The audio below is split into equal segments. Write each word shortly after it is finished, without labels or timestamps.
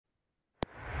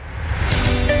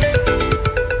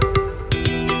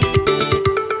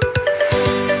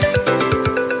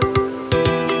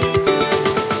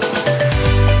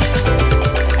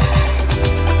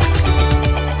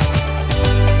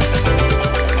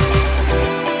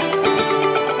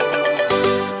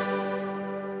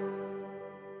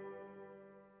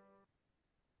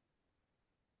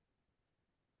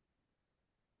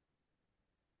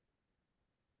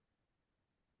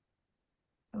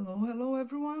Hello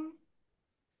everyone.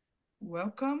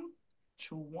 Welcome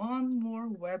to one more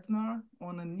webinar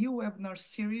on a new webinar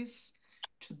series.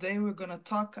 Today we're going to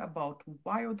talk about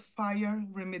wildfire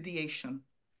remediation,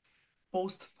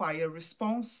 post-fire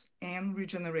response and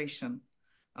regeneration,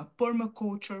 a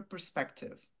permaculture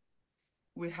perspective.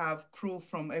 We have crew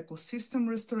from ecosystem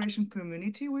restoration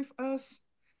community with us,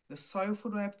 the Soil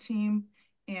Food Web team,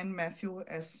 and Matthew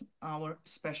as our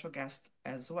special guest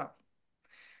as well.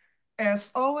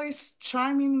 As always,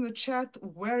 chime in the chat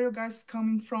where you guys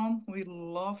coming from. We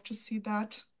love to see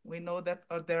that. We know that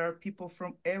there are people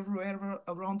from everywhere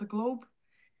around the globe,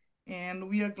 and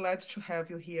we are glad to have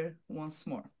you here once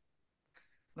more.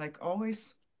 Like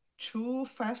always, too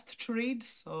fast to read.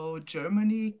 So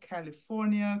Germany,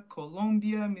 California,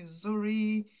 Colombia,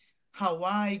 Missouri,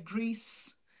 Hawaii,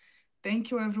 Greece. Thank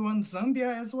you, everyone.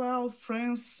 Zambia as well,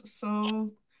 France.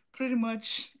 So pretty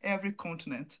much every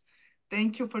continent.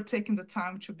 Thank you for taking the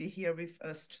time to be here with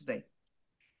us today.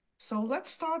 So let's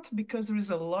start because there is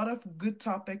a lot of good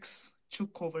topics to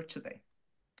cover today.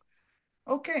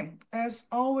 Okay, as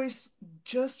always,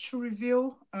 just to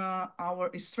review our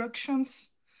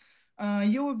instructions,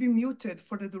 you will be muted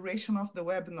for the duration of the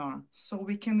webinar so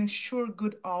we can ensure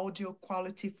good audio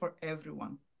quality for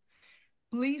everyone.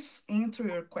 Please enter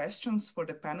your questions for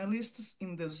the panelists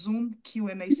in the Zoom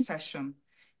Q&A session.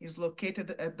 It's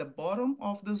located at the bottom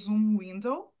of the Zoom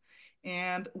window,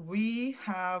 and we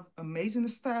have amazing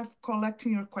staff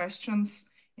collecting your questions,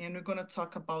 and we're going to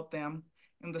talk about them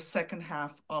in the second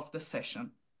half of the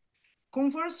session.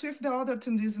 Converse with the other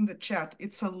attendees in the chat.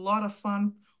 It's a lot of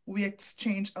fun. We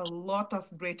exchange a lot of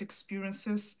great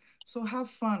experiences, so have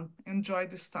fun, enjoy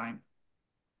this time.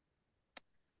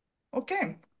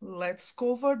 Okay, let's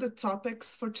cover the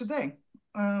topics for today.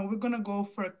 We're gonna go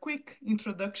for a quick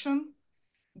introduction.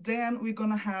 Then we're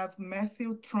gonna have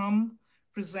Matthew Trumm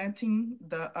presenting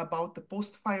about the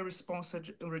post-fire response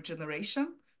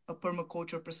regeneration, a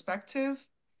permaculture perspective.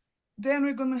 Then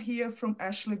we're gonna hear from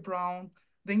Ashley Brown,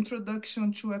 the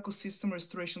introduction to ecosystem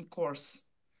restoration course.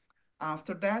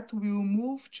 After that, we will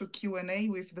move to Q&A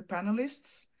with the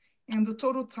panelists, and the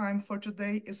total time for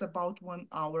today is about 1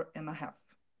 hour and a half.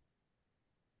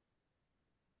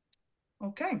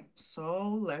 Okay,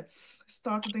 so let's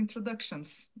start the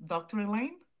introductions. Dr.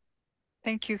 Elaine?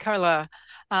 Thank you, Carla.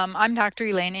 I'm Dr.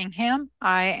 Elaine Ingham.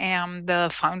 I am the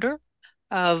founder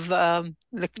of the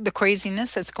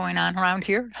craziness that's going on around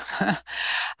here.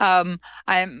 I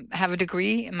have a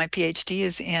degree, my PhD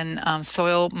is in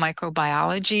soil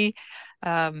microbiology,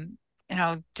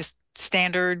 just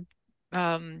standard,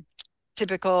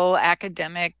 typical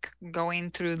academic going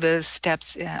through the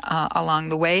steps along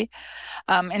the way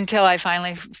until I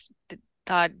finally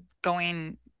thought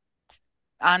going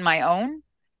on my own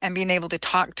and being able to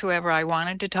talk to whoever I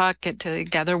wanted to talk, get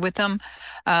together with them,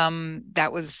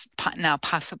 that was now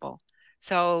possible.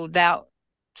 So that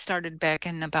started back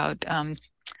in about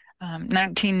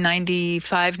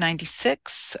 1995,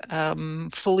 96,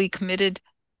 fully committed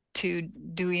to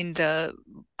doing the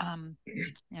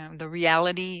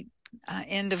reality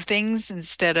end of things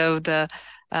instead of the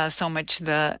so much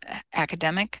the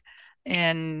academic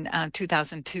in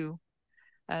 2002.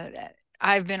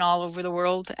 I've been all over the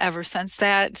world ever since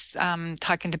that,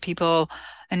 talking to people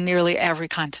in nearly every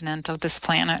continent of this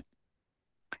planet.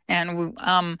 And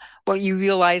what you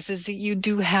realize is that you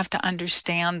do have to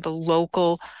understand the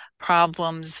local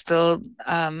problems, the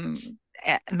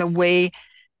way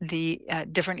the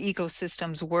different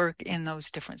ecosystems work in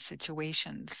those different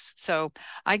situations. So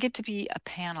I get to be a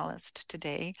panelist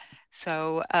today.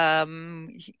 So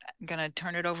I'm going to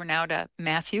turn it over now to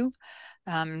Matthew.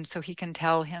 So he can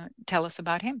tell us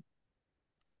about him.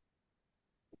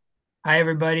 Hi,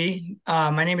 everybody.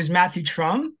 My name is Matthew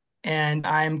Trumm, and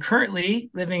I'm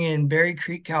currently living in Berry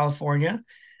Creek, California.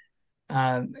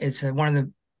 It's one of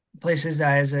the places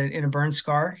that is in a burn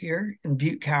scar here in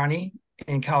Butte County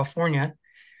in California.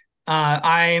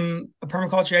 I'm a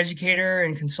permaculture educator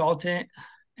and consultant,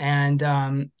 and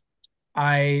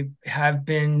I have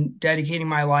been dedicating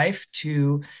my life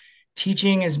to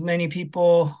teaching as many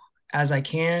people as I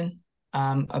can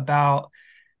about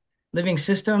living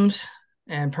systems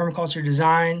and permaculture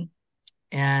design.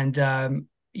 And, I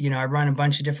run a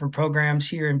bunch of different programs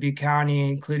here in Butte County,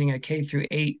 including a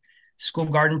K-8 school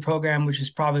garden program, which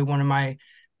is probably one of my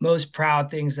most proud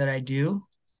things that I do.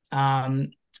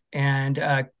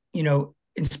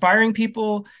 Inspiring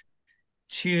people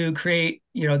to create,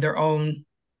 their own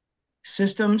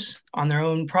systems on their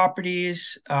own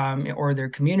properties or their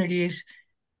communities.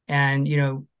 And,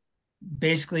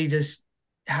 basically just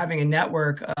having a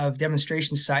network of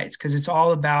demonstration sites, because it's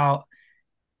all about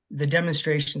the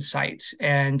demonstration sites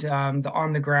and the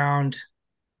on the ground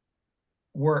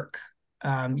work.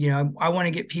 I want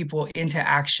to get people into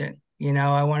action.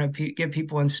 I want to get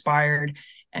people inspired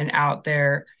and out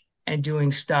there and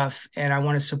doing stuff, and I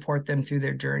want to support them through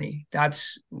their journey.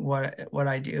 That's what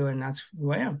I do, and that's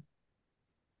who I am.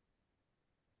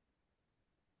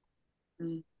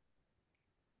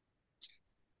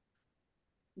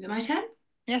 Is it my turn?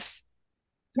 Yes.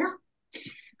 Yeah.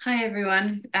 Hi,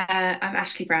 everyone. I'm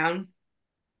Ashley Brown,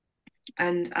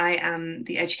 and I am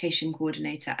the Education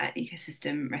Coordinator at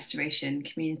Ecosystem Restoration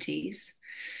Communities.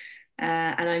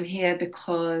 And I'm here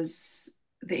because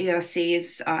the ERC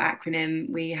is our acronym.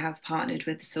 We have partnered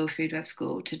with the Soil Food Web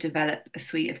School to develop a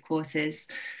suite of courses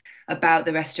about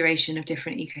the restoration of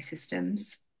different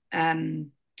ecosystems.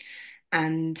 And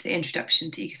the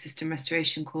Introduction to Ecosystem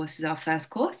Restoration course is our first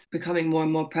course, becoming more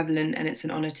and more prevalent, and it's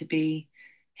an honour to be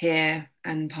here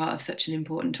and part of such an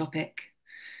important topic.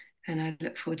 And I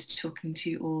look forward to talking to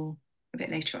you all a bit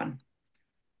later on.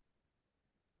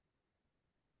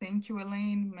 Thank you,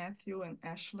 Elaine, Matthew, and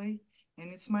Ashley.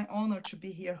 And it's my honor to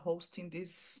be here hosting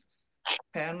this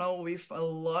panel with a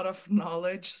lot of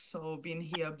knowledge. So being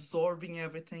here, absorbing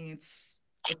everything, it's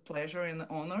a pleasure and an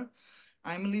honor.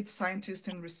 I'm a lead scientist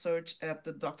in research at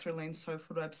the Dr. Lane Soil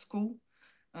Food Web School.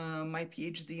 My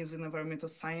PhD is in environmental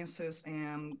sciences,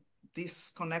 and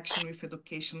this connection with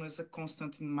education was a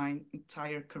constant in my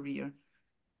entire career.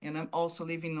 And I'm also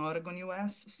living in Oregon,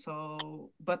 US,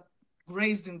 but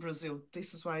raised in Brazil.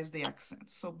 This is why it's the accent.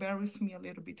 So bear with me a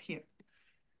little bit here.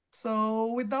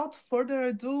 So without further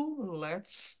ado,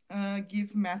 let's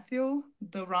give Matthew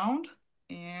the round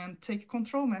and take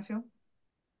control, Matthew.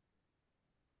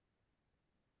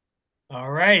 All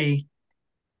righty,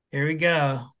 here we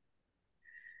go.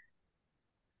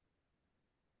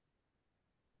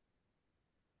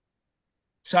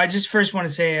 So I just first want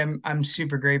to say I'm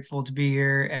super grateful to be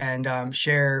here and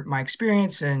share my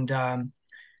experience and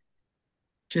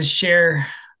just share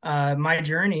my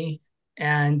journey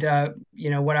and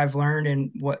what I've learned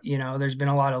and what there's been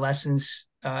a lot of lessons.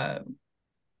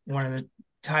 One of the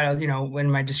titles,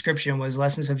 when my description was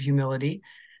lessons of humility,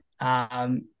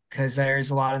 because there's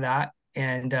a lot of that.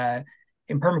 And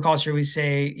in permaculture, we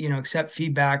say, accept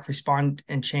feedback, respond,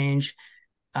 and change.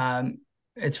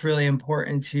 It's really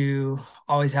important to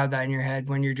always have that in your head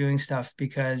when you're doing stuff,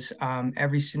 because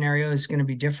every scenario is going to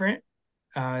be different.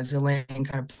 As Elaine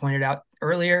kind of pointed out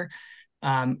earlier,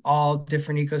 all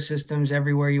different ecosystems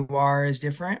everywhere you are is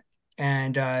different,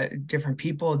 and different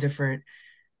people, different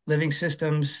living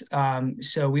systems.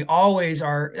 So we always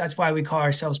are. That's why we call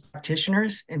ourselves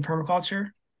practitioners in permaculture,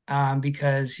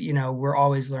 because we're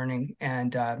always learning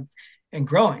and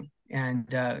growing, and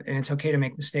it's okay to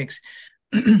make mistakes.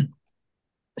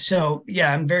 So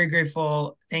yeah, I'm very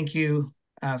grateful. Thank you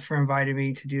for inviting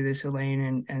me to do this,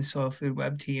 Elaine and Soil Food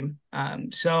Web team.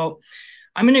 So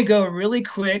I'm going to go really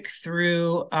quick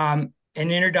through an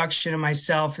introduction of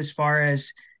myself as far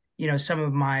as some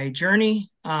of my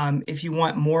journey. If you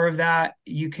want more of that,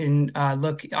 you can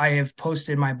look. I have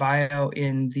posted my bio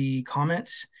in the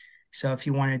comments. So if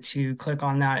you wanted to click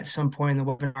on that at some point in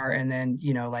the webinar, and then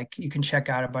you can check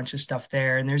out a bunch of stuff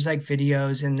there. And there's like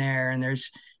videos in there, and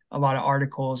there's a lot of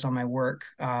articles on my work.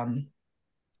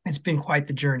 It's been quite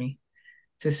the journey,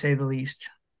 to say the least.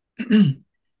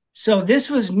 So this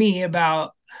was me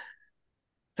about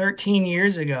 13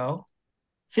 years ago.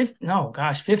 15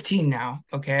 now.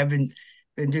 Okay, I've been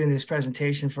doing this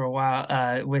presentation for a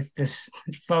while with this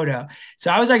photo. So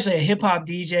I was actually a hip hop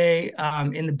DJ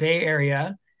in the Bay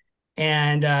Area,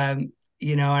 and and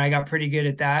I got pretty good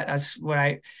at that. That's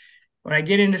when I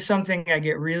get into something, I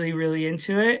get really, really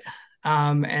into it.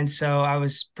 And so I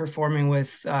was performing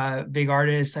with big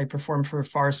artists. I performed for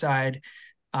Farside,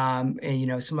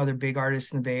 and some other big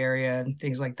artists in the Bay Area and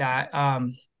things like that.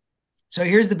 So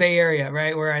here's the Bay Area,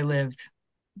 right where I lived,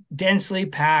 densely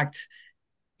packed,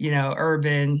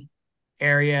 urban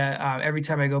area. Every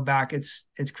time I go back, it's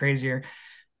crazier.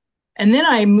 And then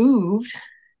I moved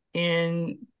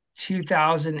in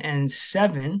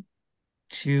 2007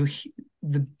 to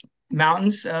the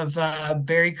mountains of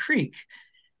Berry Creek.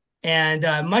 And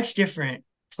much different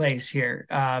place here,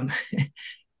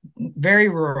 very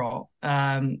rural.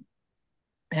 And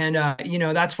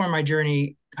that's where my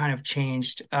journey kind of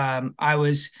changed. I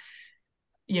was,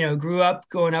 grew up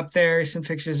going up there, some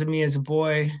pictures of me as a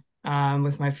boy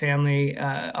with my family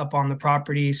up on the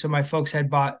property. So my folks had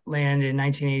bought land in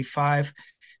 1985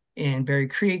 in Berry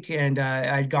Creek, and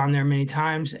I'd gone there many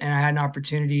times, and I had an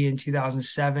opportunity in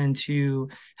 2007 to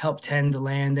help tend the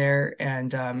land there.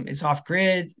 And it's off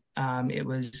grid. It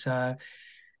was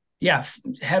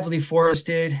heavily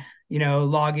forested,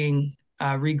 logging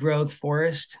regrowth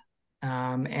forest.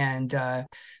 And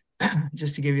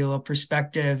just to give you a little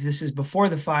perspective, this is before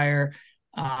the fire,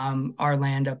 our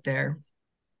land up there.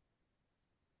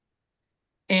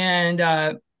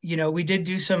 And we did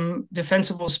do some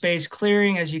defensible space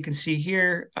clearing, as you can see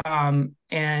here.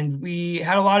 And we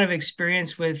had a lot of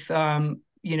experience with,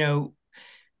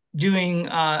 doing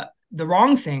the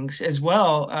wrong things as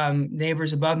well.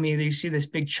 Neighbors above me, you see this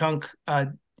big chunk.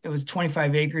 It was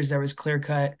 25 acres that was clear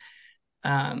cut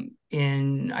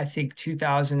in, I think,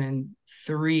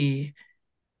 2003.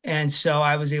 And so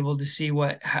I was able to see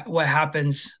what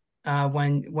happens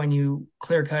when you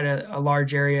clear cut a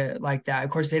large area like that. Of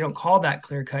course, they don't call that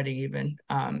clear cutting even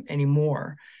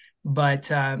anymore,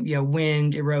 but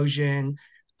wind, erosion,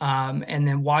 and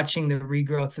then watching the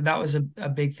regrowth. That was a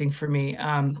big thing for me.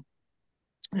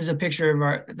 There's a picture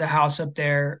of the house up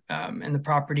there and the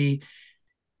property.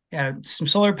 Yeah, some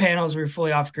solar panels. We were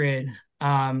fully off grid.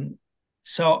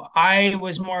 So I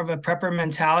was more of a prepper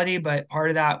mentality, but part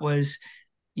of that was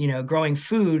growing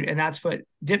food. And that's what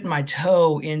dipped my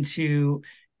toe into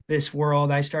this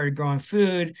world. I started growing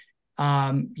food,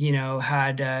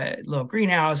 had a little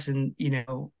greenhouse and,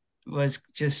 was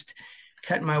just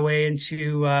cutting my way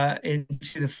into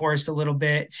the forest a little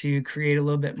bit to create a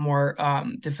little bit more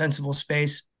defensible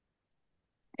space.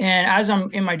 And as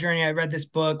I'm in my journey, I read this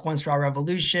book, One Straw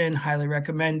Revolution, highly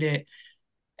recommend it.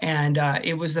 And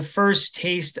it was the first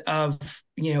taste of,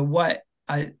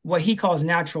 what he calls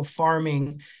natural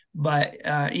farming, but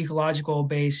ecological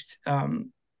based,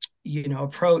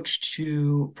 approach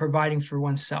to providing for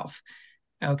oneself.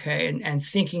 Okay. And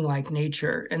thinking like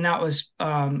nature. And that was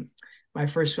my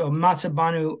first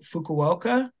Matsubano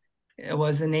Fukuoka. It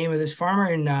was the name of this farmer.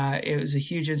 And it was a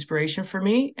huge inspiration for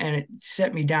me. And it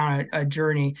set me down a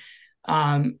journey.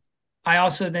 I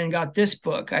also then got this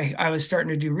book. I was starting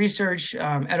to do research.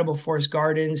 Edible Forest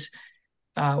Gardens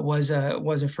was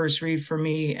a first read for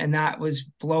me, and that was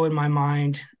blowing my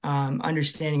mind.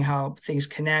 Understanding how things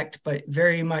connect, but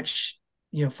very much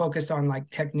focused on like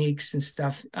techniques and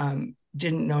stuff.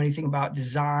 Didn't know anything about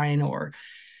design or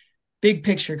big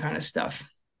picture kind of stuff.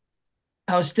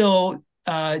 I was still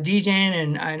DJing,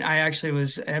 and I actually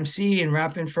was MC and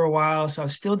rapping for a while, so I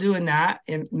was still doing that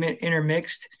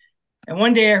intermixed. And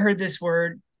one day I heard this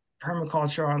word,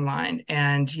 permaculture, online,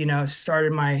 and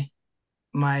started my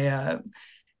I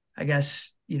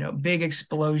guess big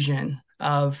explosion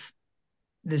of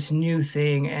this new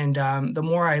thing. And the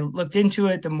more I looked into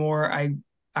it, the more I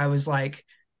was like,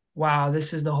 wow,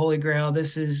 this is the holy grail.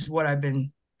 This is what I've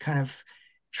been kind of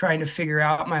trying to figure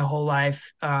out my whole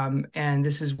life, and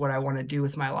this is what I want to do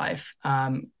with my life.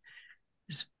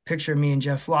 This picture of me and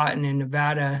Jeff Lawton in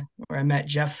Nevada, where I met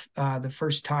Jeff the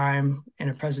first time in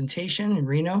a presentation in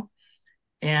Reno.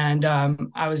 And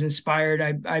I was inspired.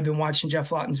 I've been watching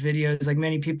Jeff Lawton's videos. Like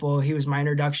many people, he was my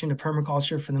introduction to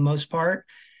permaculture for the most part.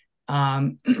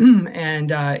 And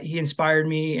he inspired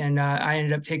me. And I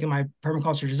ended up taking my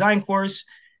permaculture design course,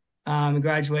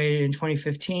 graduated in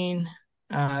 2015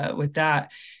 with that.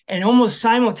 And almost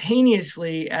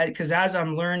simultaneously, because as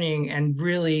I'm learning and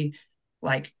really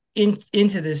like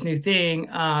into this new thing,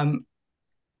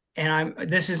 and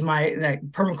this is my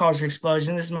permaculture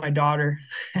explosion. This is my daughter,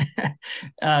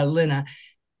 Lina.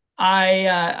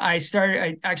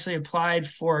 I actually applied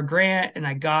for a grant, and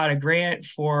I got a grant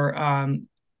for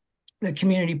the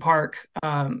community park.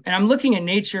 And I'm looking at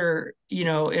nature, in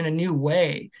a new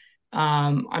way.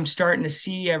 I'm starting to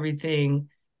see everything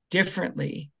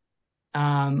differently.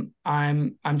 I'm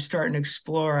starting to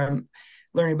explore. I'm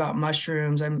learning about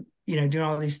mushrooms. I'm doing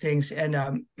all these things,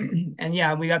 and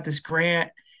yeah, we got this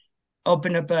grant.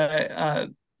 Opened up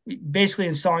basically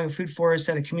installing a food forest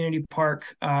at a community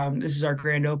park. This is our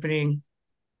grand opening.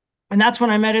 And that's when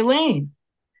I met Elaine.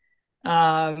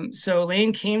 So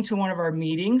Elaine came to one of our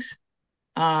meetings,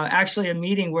 actually a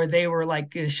meeting where they were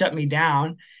like going to shut me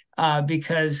down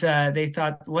because they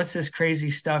thought, what's this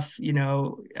crazy stuff?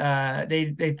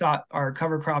 They thought our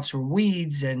cover crops were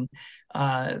weeds, and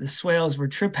the swales were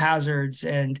trip hazards,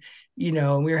 and, we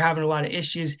were having a lot of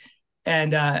issues.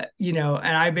 And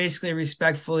and I basically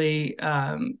respectfully,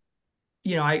 I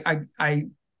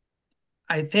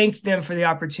thanked them for the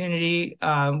opportunity.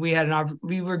 We had a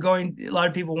lot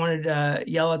of people wanted to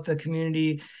yell at the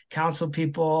community council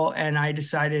people, and I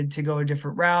decided to go a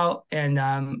different route.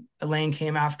 And Elaine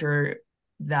came after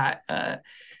that,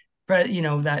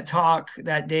 that talk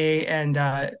that day, and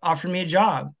offered me a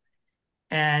job.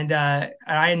 And I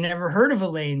had never heard of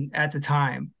Elaine at the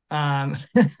time. And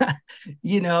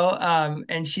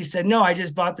she said, no, I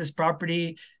just bought this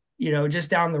property, just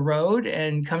down the road,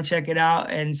 and come check it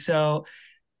out. And so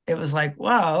it was like,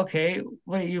 wow, okay,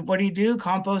 what do you do?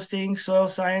 Composting, soil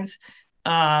science.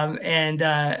 Um, and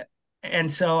uh,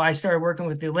 and so I started working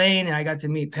with Elaine, and I got to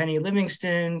meet Penny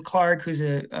Livingston Clark, who's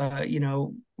a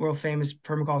world famous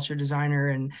permaculture designer,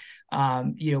 and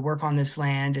work on this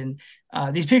land. And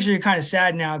these pictures are kind of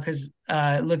sad now because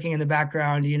looking in the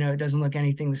background, it doesn't look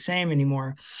anything the same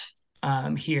anymore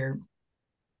here.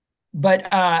 But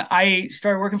I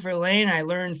started working for Elaine. I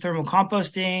learned thermal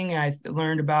composting. I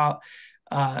learned about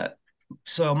uh,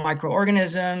 soil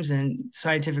microorganisms and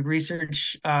scientific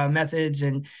research methods,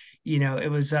 and it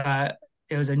was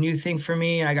a new thing for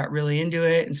me, and I got really into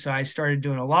it. And so I started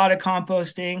doing a lot of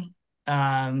composting.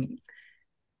 Um,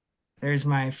 there's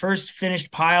my first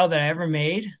finished pile that I ever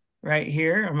made right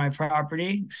here on my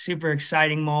property. Super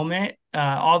exciting moment.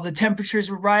 All the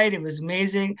temperatures were right. It was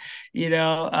amazing,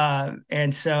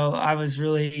 and so I was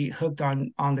really hooked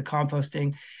on the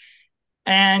composting.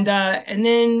 And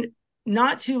then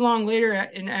not too long later,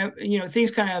 and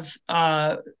things kind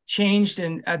of changed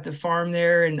and at the farm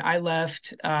there, and I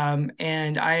left,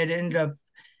 and I had ended up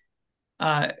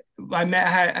uh, I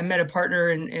met a partner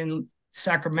in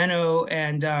Sacramento,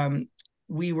 and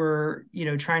we were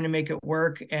trying to make it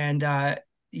work, and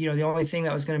the only thing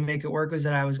that was going to make it work was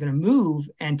that I was going to move.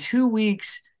 And 2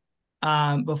 weeks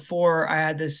before I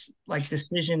had this like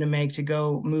decision to make to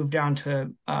go move down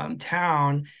to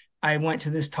town, I went to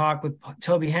this talk with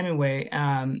Toby Hemingway,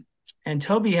 and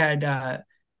Toby had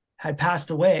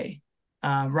passed away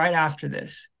right after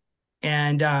this,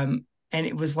 and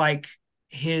it was like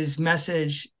his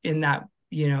message in that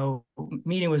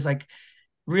meeting was like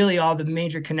really all the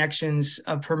major connections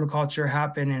of permaculture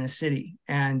happen in a city,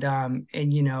 and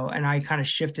I kind of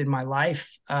shifted my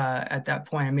life at that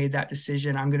point. I made that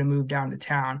decision. I'm going to move down to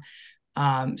town.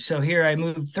 So here I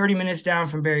moved 30 minutes down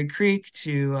from Berry Creek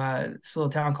to this little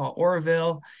town called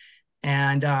Oroville,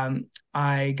 and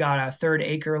I got a third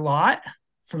acre lot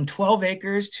from 12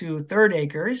 acres to third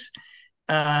acres.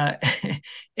 Uh,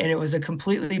 and it was a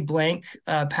completely blank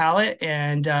palette.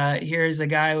 And here's a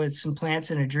guy with some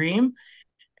plants and a dream.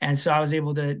 And so I was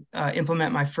able to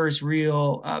implement my first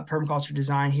real permaculture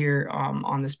design here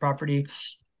on this property.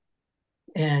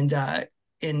 And I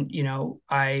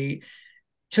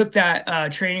took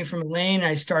that training from Elaine.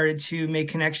 I started to make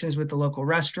connections with the local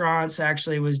restaurants. I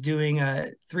actually was doing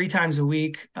 3 times a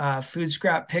week food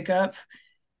scrap pickup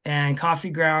and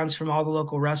coffee grounds from all the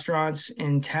local restaurants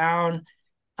in town.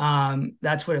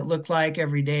 That's what it looked like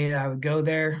every day that I would go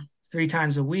there 3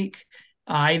 times a week.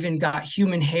 I even got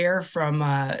human hair from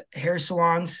hair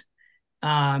salons.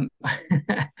 Um,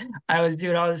 I was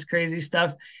doing all this crazy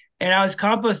stuff, and I was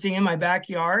composting in my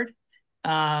backyard.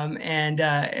 And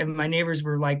my neighbors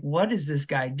were like, "What is this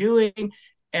guy doing?"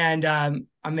 And I'm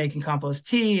making compost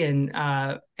tea, and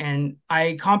I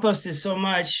composted so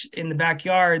much in the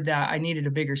backyard that I needed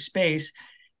a bigger space.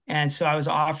 And so I was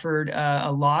offered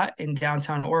a lot in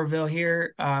downtown Oroville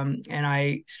here, and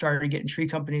I started getting tree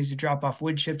companies to drop off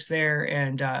wood chips there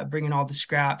and bringing all the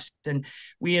scraps. And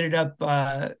we ended up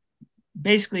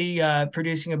basically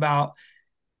producing about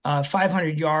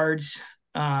 500 yards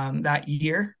that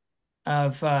year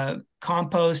of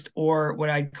compost, or what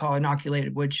I'd call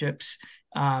inoculated wood chips,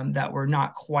 that were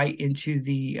not quite into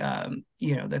the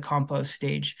compost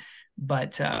stage,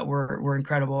 but were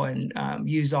incredible and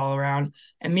used all around.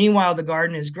 And meanwhile, the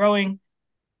garden is growing.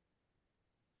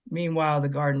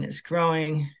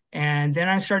 And then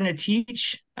I'm starting to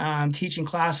teach, teaching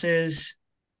classes,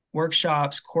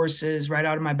 workshops, courses right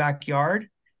out of my backyard,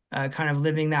 kind of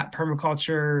living that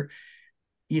permaculture,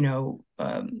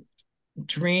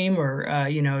 dream, or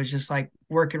it's just like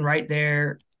working right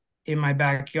there in my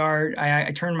backyard.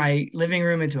 I turned my living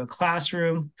room into a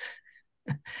classroom.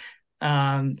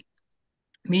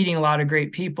 Meeting a lot of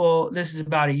great people. This is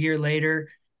about a year later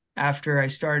after I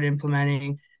started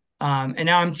implementing. And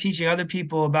now I'm teaching other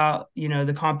people about,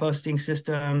 the composting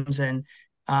systems. And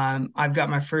I've got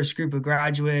my first group of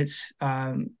graduates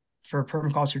for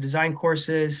permaculture design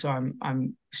courses. So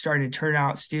I'm starting to turn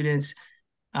out students.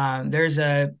 There's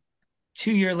a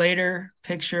 2 year later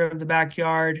picture of the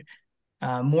backyard,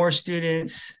 more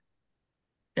students.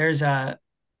 There's a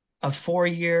 4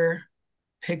 year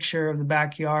picture of the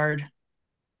backyard.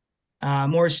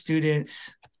 More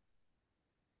students,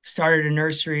 started a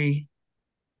nursery,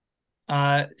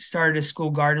 started a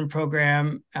school garden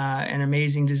program, an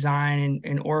amazing design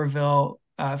in Oroville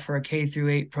for a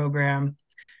K-8 program.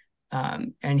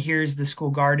 And here's the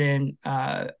school garden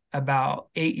about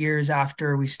 8 years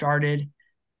after we started.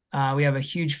 We have a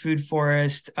huge food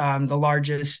forest, the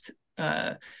largest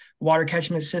water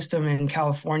catchment system in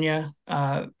California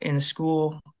in a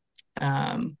school.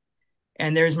 And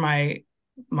there's my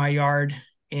yard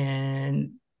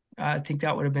and I think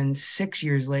that would have been 6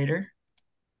 years later.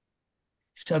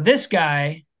 So this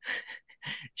guy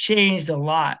changed a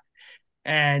lot,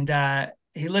 and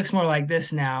he looks more like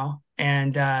this now,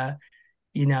 and and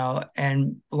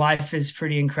life is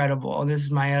pretty incredible. This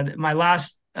is my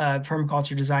last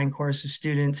permaculture design course of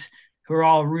students who are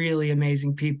all really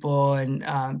amazing people,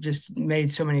 and just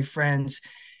made so many friends.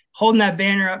 Holding that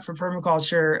banner up for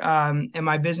permaculture, and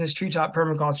my business, Treetop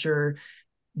Permaculture,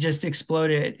 just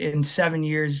exploded in 7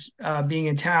 years being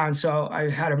in town. So I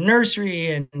had a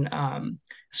nursery and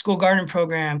school garden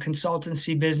program,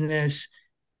 consultancy business,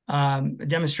 a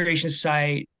demonstration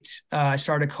site. I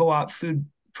started a co-op food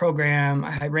program.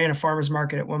 I ran a farmer's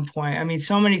market at one point. I mean,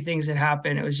 so many things had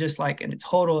happened. It was just like a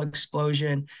total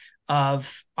explosion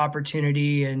of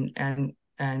opportunity and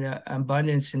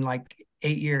abundance in like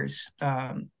 8 years.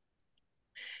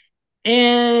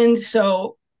 And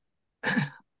so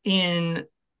in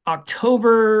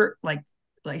October, like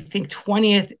I think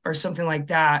 20th or something like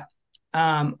that,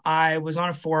 I was on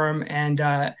a forum, and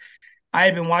I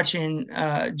had been watching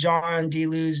John D.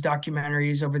 Liu's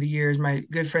documentaries over the years. My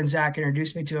good friend Zach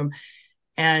introduced me to him,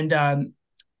 and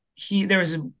there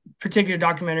was a particular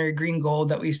documentary, Green Gold,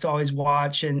 that we used to always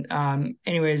watch. And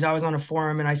anyways, I was on a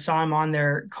forum and I saw him on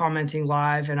there commenting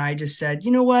live, and I just said, you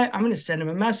know what, I'm going to send him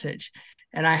a message.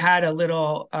 And I had a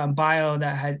little bio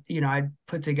that had, I'd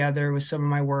put together with some of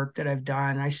my work that I've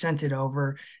done. I sent it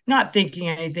over, not thinking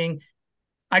anything.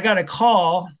 I got a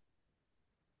call.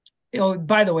 Oh,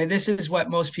 by the way, this is what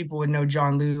most people would know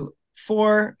John Liu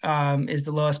for, is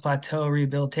the Loess Plateau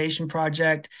Rehabilitation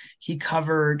Project. He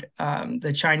covered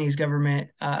the Chinese government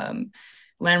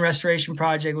land restoration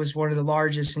project. Was one of the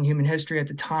largest in human history at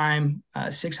the time,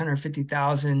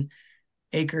 650,000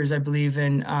 acres, I believe,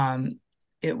 and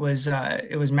it was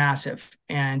massive,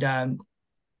 and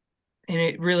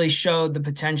it really showed the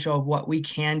potential of what we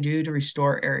can do to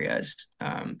restore areas.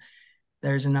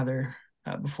 There's another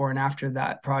before and after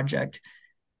that project,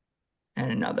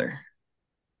 and another.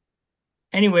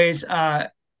 Anyways,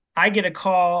 I get a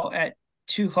call at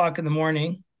 2:00 in the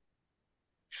morning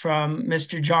from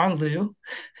Mr. John Liu,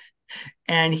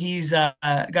 and he's got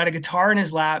a guitar in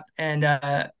his lap and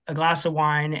a glass of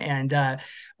wine, and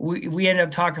we ended up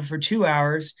talking for 2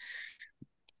 hours,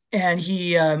 and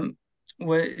he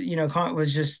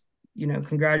was just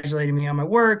congratulating me on my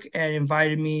work and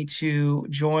invited me to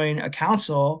join a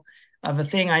council of a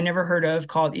thing I never heard of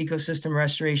called ecosystem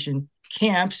restoration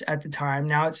camps at the time.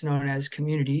 Now it's known as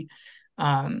community.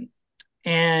 And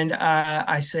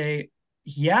I say,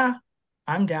 yeah,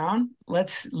 I'm down.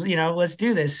 Let's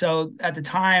do this. So at the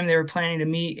time they were planning to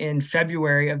meet in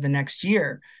February of the next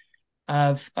year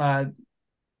of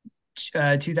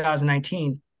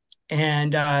 2019.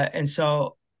 And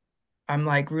so I'm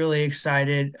like really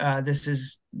excited. This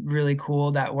is really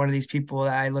cool that one of these people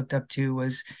that I looked up to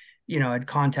was, had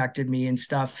contacted me and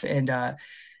stuff.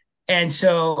 And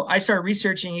so I started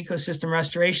researching ecosystem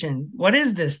restoration. What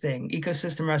is this thing,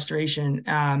 ecosystem restoration?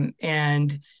 And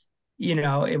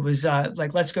it was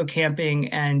like, let's go camping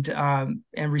and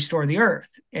restore the earth.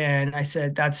 And I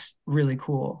said, that's really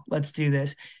cool. Let's do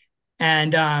this.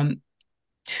 And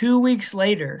 2 weeks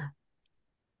later,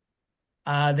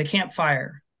 the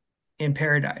campfire in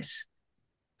Paradise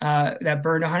that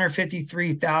burned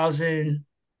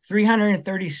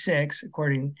 153,336,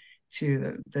 according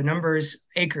to the numbers,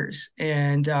 acres,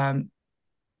 and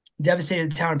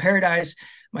devastated the town of Paradise.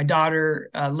 My daughter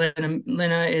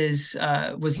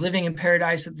Lena was living in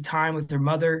Paradise at the time with her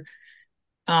mother,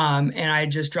 and I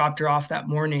just dropped her off that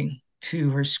morning to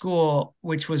her school,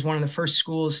 which was one of the first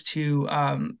schools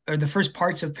or the first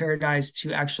parts of Paradise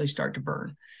to actually start to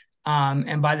burn.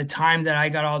 And by the time that I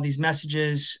got all these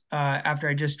messages after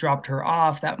I just dropped her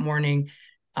off that morning,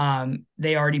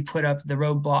 they already put up the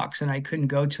roadblocks and I couldn't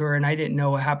go to her, and I didn't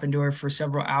know what happened to her for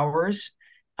several hours.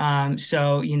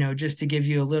 So, just to give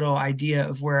you a little idea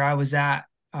of where I was at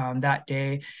that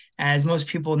day. As most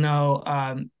people know,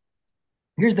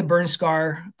 here's the burn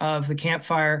scar of the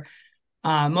campfire.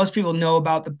 Most people know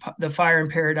about the fire in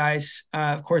Paradise.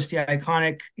 Of course, the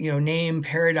iconic, name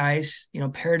Paradise.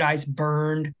 Paradise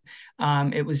burned.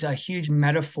 It was a huge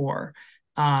metaphor,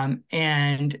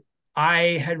 and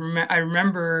I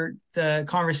remember the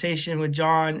conversation with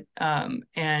John,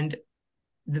 and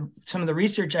some of the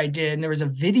research I did, and there was a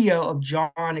video of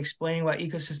John explaining what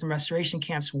ecosystem restoration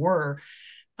camps were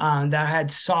that I had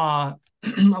saw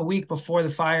a week before the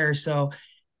fire. So.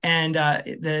 And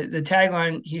the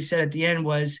tagline he said at the end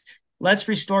was, "Let's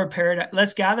restore paradise.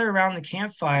 Let's gather around the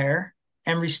campfire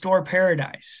and restore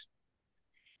paradise."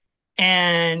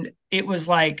 And it was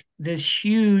like this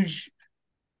huge,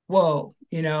 whoa,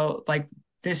 like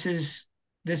this is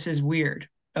this is weird.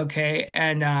 Okay.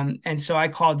 And so I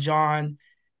called John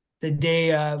the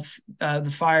day of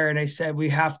the fire, and I said, we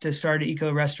have to start an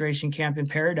eco restoration camp in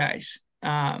Paradise.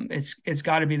 It's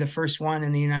got to be the first one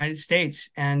in the United States.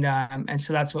 And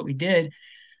so that's what we did.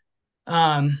 We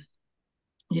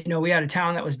had a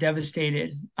town that was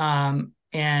devastated.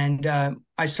 And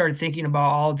I started thinking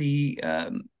about all the,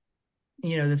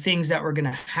 the things that were going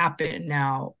to happen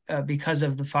now because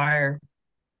of the fire.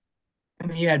 I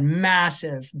mean, you had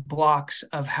massive blocks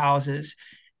of houses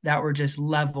that were just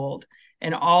leveled,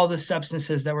 and all the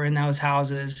substances that were in those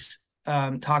houses,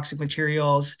 toxic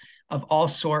materials of all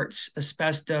sorts,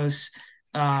 asbestos,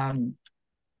 and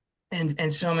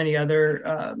so many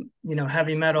other,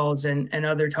 heavy metals and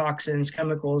other toxins,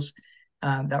 chemicals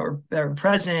that were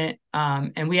present.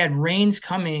 And we had rains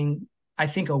coming, I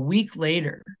think, a week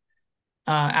later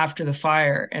after the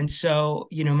fire. And so,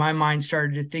 my mind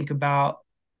started to think about,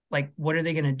 like, what are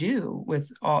they going to do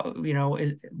with all,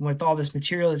 with all this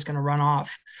material that's going to run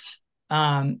off?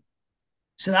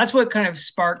 So that's what kind of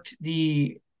sparked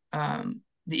the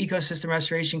ecosystem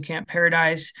restoration camp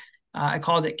Paradise. I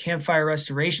called it Campfire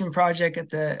Restoration Project at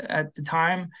the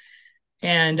time,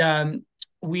 and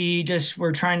we just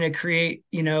were trying to create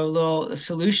little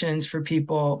solutions for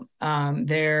people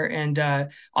there. And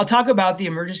I'll talk about the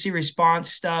emergency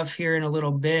response stuff here in a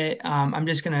little bit. I'm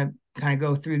just going to kind of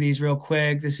go through these real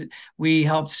quick. We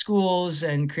helped schools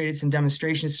and created some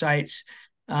demonstration sites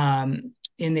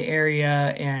in the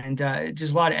area, and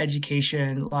just a lot of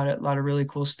education, a lot of really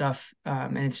cool stuff.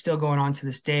 And it's still going on to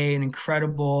this day. An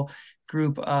incredible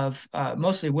group of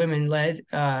mostly women led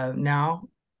now.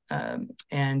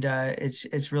 And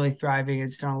it's really thriving.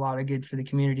 It's done a lot of good for the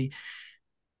community.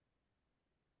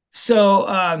 So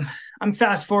I'm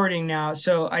fast forwarding now.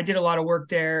 So I did a lot of work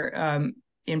there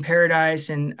in Paradise,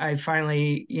 and I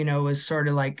finally, was sort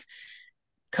of like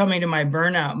coming to my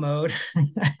burnout mode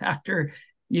after,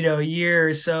 a year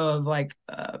or so of like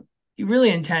really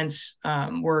intense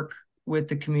work with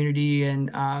the community. And,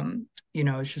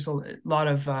 it's just a lot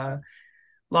of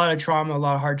trauma, a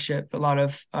lot of hardship, a lot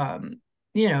of,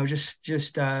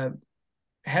 just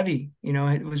heavy.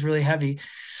 It was really heavy.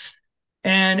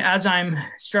 And as I'm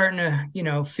starting to,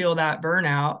 feel that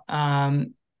burnout,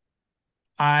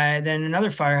 then another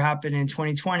fire happened in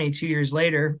 2020, 2 years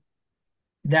later,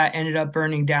 that ended up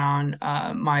burning down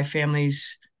my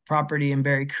family's property in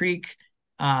Berry Creek,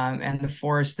 and the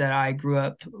forest that I grew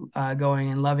up going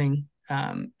and loving,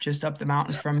 just up the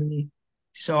mountain from me.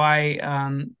 So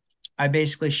I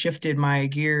basically shifted my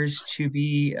gears to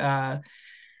be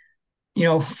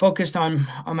focused on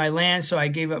my land. So I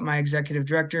gave up my executive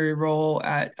director role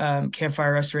at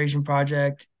Campfire Restoration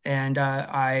Project, and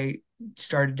I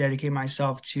started dedicating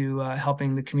myself to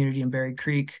helping the community in Berry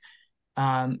Creek.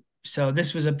 So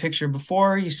this was a picture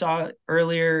before you saw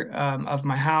earlier of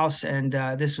my house, and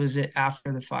this was it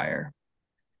after the fire.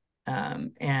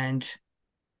 And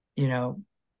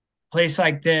place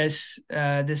like this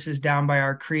is down by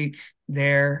our creek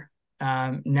there,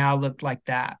 now looked like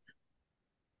that.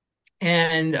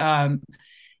 And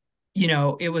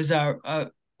it was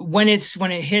when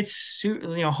it hits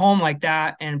home like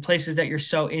that, and places that you're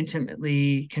so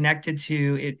intimately connected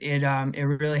to, it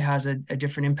really has a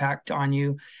different impact on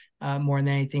you more than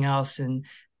anything else. And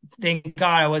thank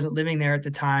God I wasn't living there at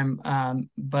the time,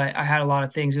 but I had a lot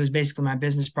of things. It was basically my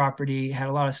business property, had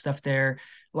a lot of stuff there,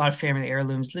 a lot of family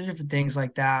heirlooms, different things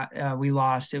like that. We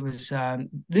lost. It was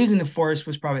losing the forest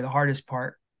was probably the hardest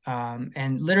part,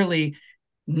 and literally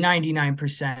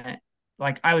 99%,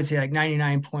 like I would say like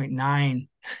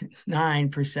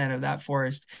 99.99% of that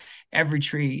forest, every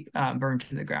tree burned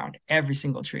to the ground, every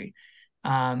single tree.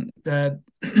 The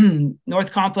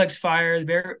North Complex fire,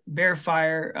 the Bear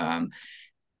Fire,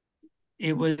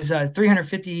 it was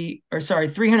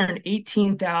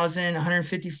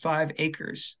 318,155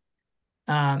 acres.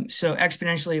 So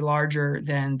exponentially larger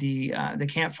than the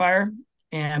campfire.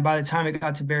 And by the time it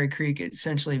got to Berry Creek, it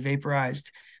essentially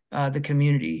vaporized the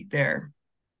community there.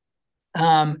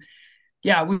 We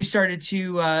started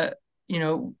to,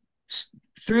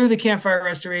 through the Campfire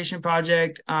Restoration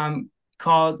Project,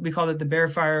 we called it the Bear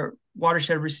Fire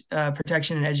Watershed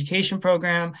Protection and Education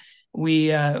Program. We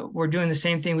were doing the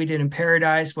same thing we did in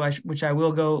Paradise, which I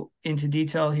will go into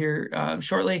detail here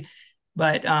shortly.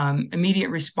 But immediate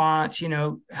response,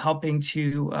 helping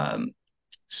to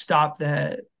stop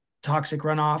the toxic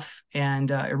runoff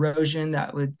and erosion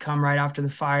that would come right after the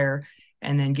fire,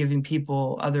 and then giving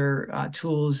people other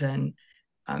tools and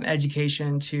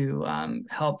education to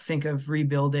help think of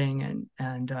rebuilding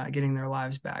and getting their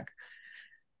lives back.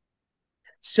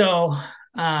 So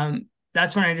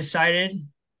that's when I decided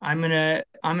I'm gonna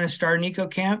start an eco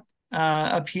camp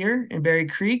up here in Berry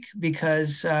Creek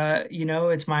because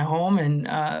it's my home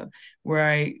and where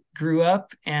I grew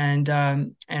up, and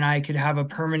I could have a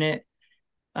permanent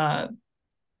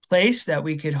place that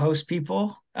we could host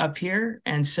people up here,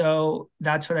 and so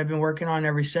that's what I've been working on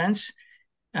ever since.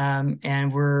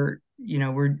 And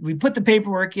we put the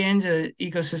paperwork into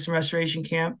ecosystem restoration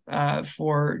camp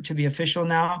to be official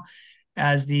now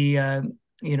as the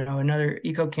another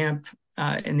eco camp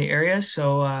in the area.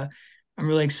 So I'm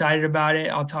really excited about it.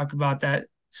 I'll talk about that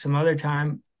some other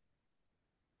time.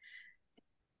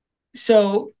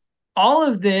 So all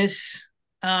of this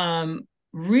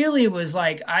really was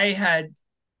like I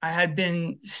had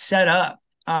been set up,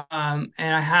 and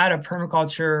I had a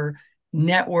permaculture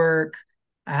network.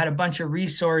 I had a bunch of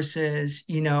resources.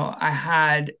 I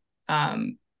had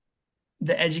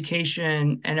the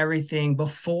education and everything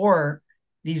before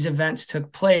these events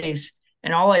took place.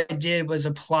 And all I did was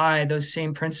apply those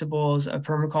same principles of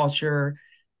permaculture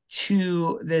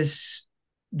to this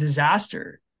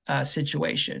disaster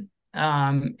situation.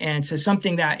 And so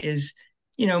something that is,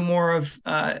 more of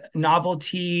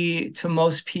novelty to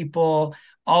most people,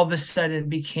 all of a sudden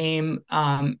became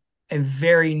a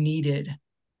very needed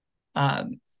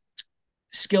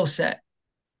skill set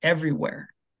everywhere.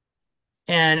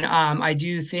 And I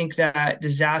do think that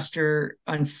disaster,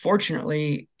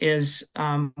 unfortunately, is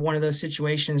one of those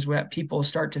situations where people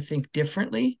start to think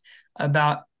differently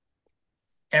about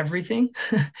everything.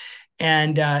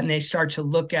 And they start to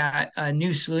look at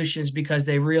new solutions because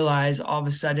they realize all of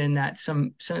a sudden that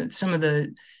some of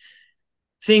the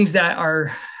things that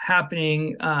are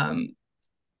happening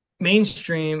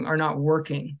mainstream are not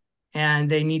working, and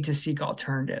they need to seek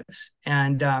alternatives.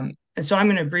 And so I'm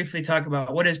going to briefly talk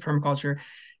about what is permaculture.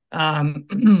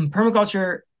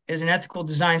 Permaculture is an ethical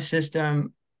design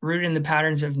system rooted in the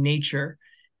patterns of nature.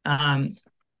 I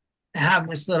have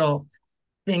this little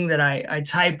thing that I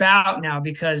type out now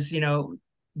because,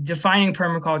 defining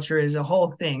permaculture is a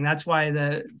whole thing. That's why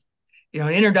the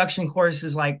introduction course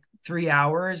is like 3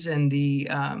 hours, and the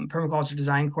permaculture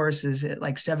design course is at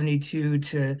like 72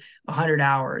 to 100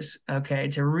 hours. Okay,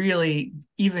 to really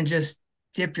even just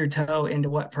dip your toe into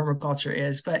what permaculture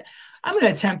is. But I'm going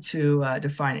to attempt to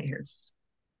define it here.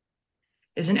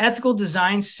 It's an ethical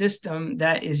design system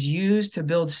that is used to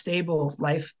build stable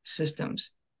life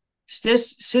systems.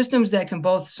 Systems that can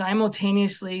both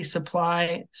simultaneously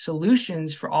supply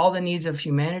solutions for all the needs of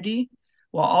humanity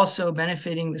while also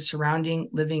benefiting the surrounding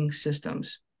living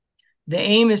systems. The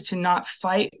aim is to not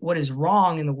fight what is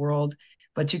wrong in the world,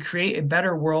 but to create a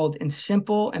better world in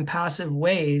simple and passive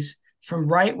ways from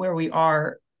right where we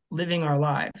are living our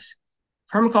lives.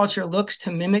 Permaculture looks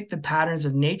to mimic the patterns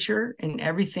of nature in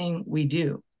everything we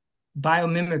do.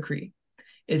 Biomimicry.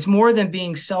 It's more than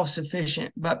being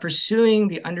self-sufficient, but pursuing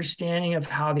the understanding of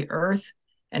how the earth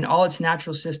and all its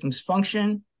natural systems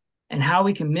function, and how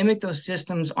we can mimic those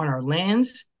systems on our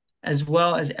lands, as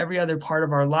well as every other part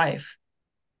of our life,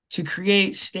 to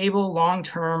create stable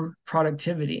long-term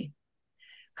productivity.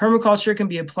 Permaculture can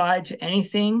be applied to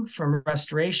anything from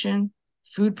restoration,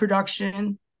 food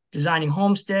production, designing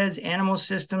homesteads, animal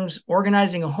systems,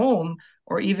 organizing a home,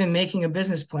 or even making a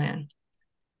business plan.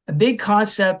 A big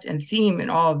concept and theme in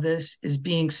all of this is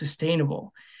being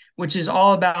sustainable, which is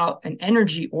all about an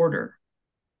energy order.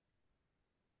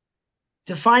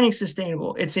 Defining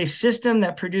sustainable, it's a system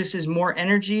that produces more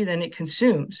energy than it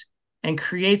consumes and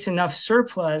creates enough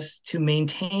surplus to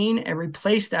maintain and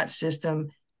replace that system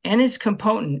and its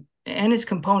components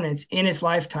in its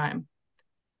lifetime.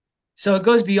 So it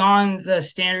goes beyond the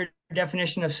standard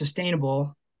definition of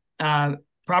sustainable.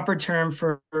 Proper term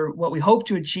for what we hope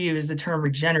to achieve is the term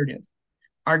regenerative.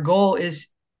 Our goal is,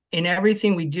 in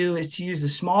everything we do, is to use the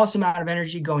smallest amount of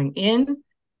energy going in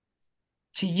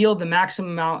to yield the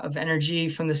maximum amount of energy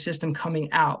from the system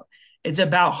coming out. It's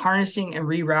about harnessing and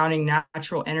rerouting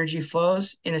natural energy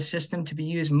flows in a system to be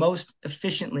used most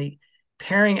efficiently,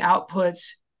 pairing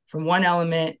outputs from one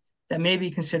element that may be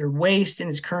considered waste in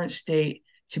its current state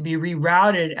to be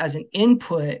rerouted as an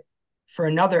input for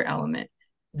another element,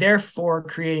 therefore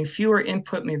creating fewer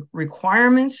input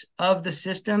requirements of the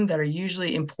system that are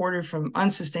usually imported from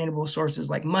unsustainable sources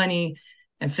like money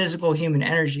and physical human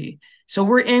energy. So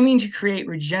we're aiming to create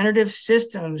regenerative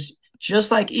systems,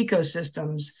 just like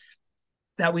ecosystems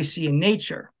that we see in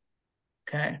nature.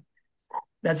 Okay.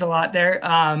 That's a lot there,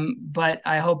 but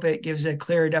I hope it gives a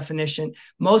clearer definition.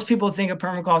 Most people think of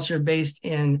permaculture based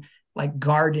in like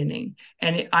gardening,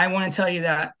 and I want to tell you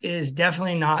that it is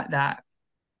definitely not that.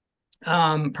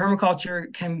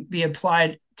 Permaculture can be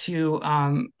applied to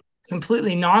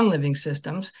completely non-living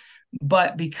systems,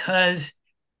 but because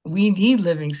we need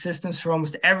living systems for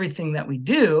almost everything that we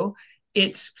do,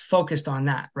 it's focused on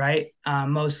that, right?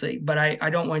 Mostly, but I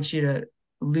don't want you to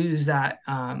lose that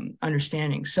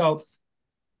understanding. So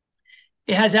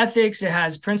it has ethics, it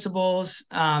has principles,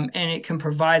 and it can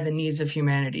provide the needs of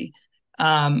humanity.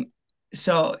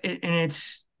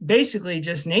 It's basically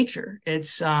just nature.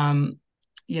 It's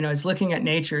it's looking at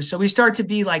nature. So we start to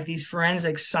be like these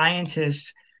forensic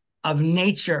scientists of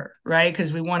nature, right?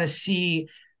 Because we want to see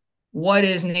what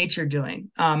is nature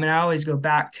doing. And I always go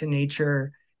back to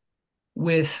nature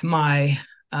with my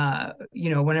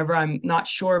whenever I'm not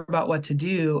sure about what to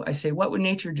do, I say, what would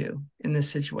nature do in this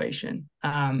situation?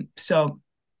 So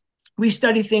we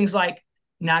study things like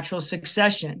natural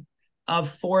succession of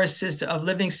forest system, of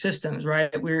living systems,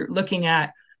 right? We're looking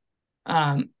at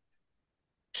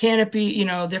canopy,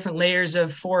 different layers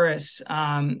of forests,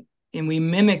 and we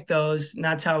mimic those. And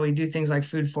that's how we do things like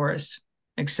food forests,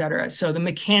 et cetera. So the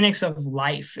mechanics of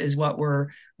life is what we're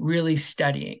really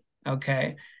studying.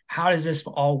 Okay. How does this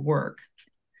all work?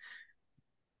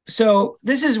 So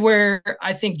this is where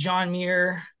I think John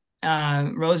Muir,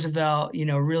 Roosevelt,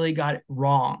 really got it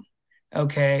wrong.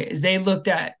 Okay. Is they looked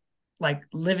at like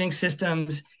living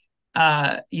systems,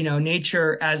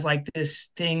 nature as like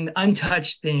this thing,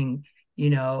 untouched thing,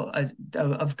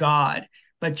 of God.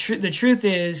 But the truth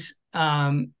is,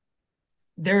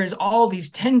 there's all these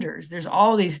tenders, there's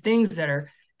all these things that are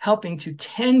helping to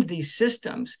tend these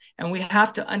systems. And we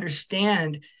have to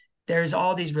understand there's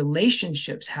all these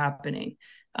relationships happening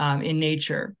in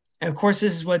nature. And of course,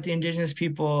 this is what the indigenous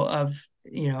people of,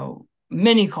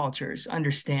 many cultures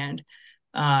understand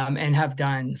and have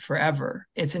done forever.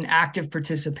 It's an active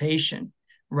participation,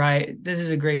 right? This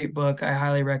is a great book I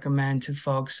highly recommend to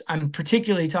folks. I'm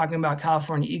particularly talking about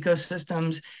California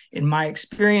ecosystems in my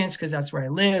experience, because that's where I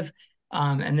live.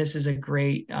 And this is a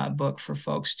great book for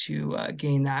folks to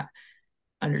gain that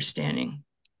understanding.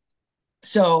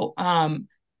 So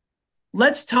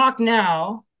let's talk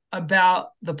now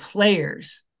about the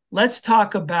players. Let's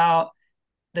talk about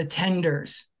the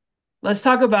tenders. Let's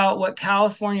talk about what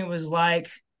California was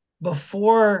like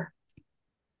before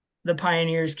the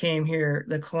pioneers came here,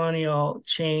 the colonial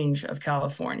change of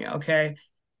California, okay?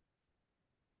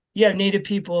 You have Native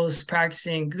peoples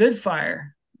practicing good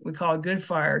fire. We call it good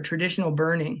fire, traditional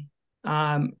burning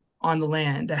on the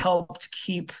land that helped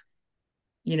keep,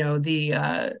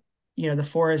 the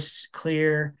forests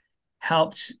clear,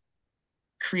 helped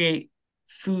create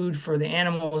food for the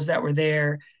animals that were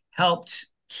there, helped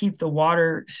keep the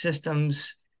water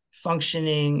systems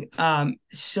functioning.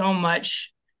 So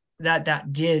much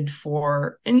that did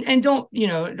for, and don't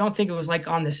think it was like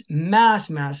on this mass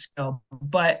scale,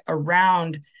 but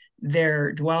around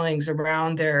their dwellings,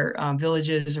 around their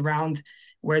villages, around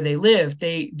where they lived,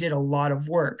 they did a lot of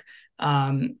work.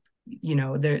 The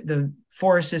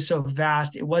forest is so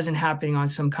vast, it wasn't happening on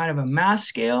some kind of a mass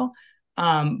scale,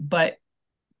 but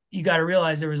you got to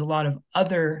realize there was a lot of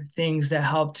other things that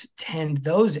helped tend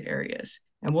those areas.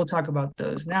 And we'll talk about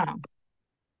those now.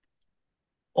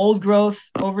 Old growth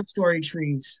overstory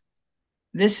trees.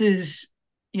 This is,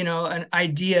 an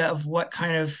idea of what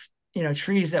kind of,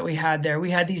 trees that we had there.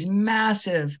 We had these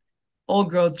massive old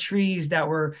growth trees that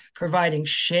were providing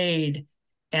shade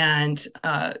and,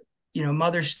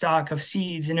 mother stock of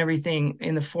seeds and everything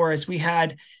in the forest. We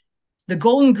had the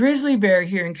golden grizzly bear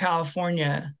here in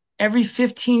California, every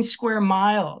 15 square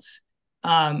miles,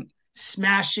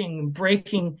 smashing,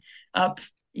 breaking up,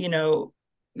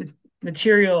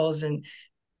 materials and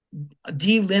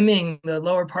delimbing the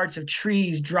lower parts of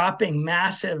trees, dropping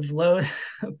massive loads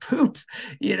of poop,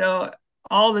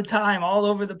 all the time, all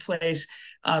over the place,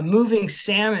 moving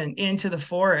salmon into the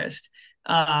forest,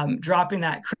 dropping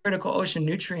that critical ocean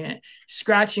nutrient,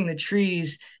 scratching the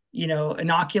trees,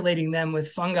 inoculating them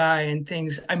with fungi and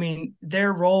things. I mean,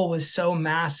 their role was so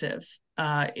massive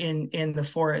in the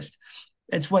forest.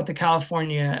 It's what the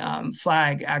California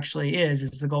flag actually is.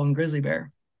 It's the golden grizzly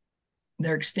bear.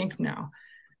 They're extinct now.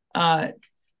 The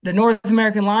North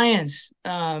American lions,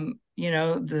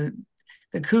 the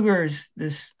cougars,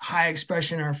 this high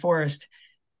expression in our forest.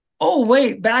 Oh,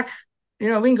 wait, back, we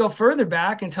can go further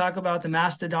back and talk about the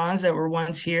mastodons that were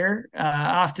once here.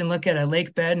 I often look at a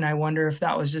lake bed and I wonder if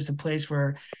that was just a place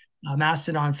where a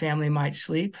mastodon family might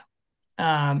sleep.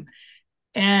 And,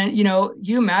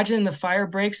 you imagine the fire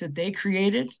breaks that they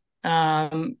created,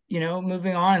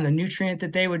 moving on, and the nutrient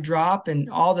that they would drop and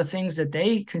all the things that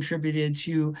they contributed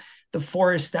to the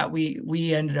forest that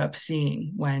we ended up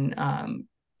seeing when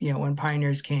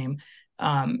pioneers came.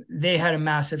 They had a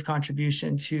massive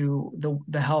contribution to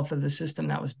the health of the system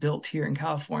that was built here in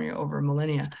California over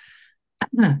millennia.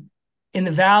 In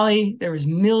the valley, there was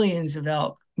millions of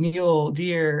elk, mule,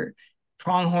 deer,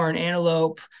 pronghorn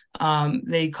antelope.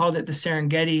 They called it the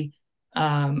Serengeti,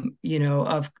 of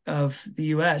the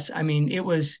U.S. I mean, it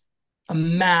was a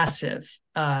massive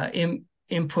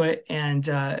input, and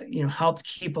helped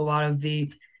keep a lot of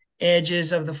the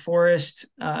edges of the forest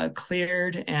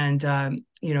cleared, and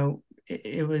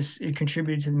it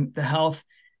contributed to the health.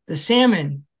 The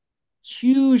salmon,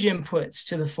 huge inputs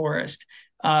to the forest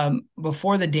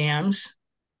before the dams,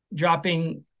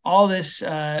 dropping all this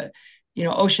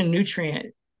ocean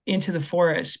nutrient into the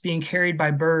forest, being carried by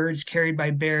birds, carried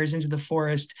by bears into the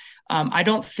forest. I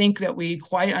don't think that we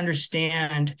quite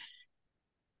understand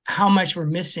how much we're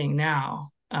missing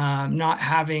now, not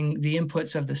having the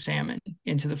inputs of the salmon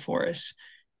into the forest.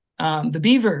 The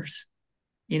beavers,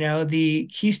 the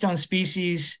keystone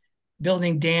species,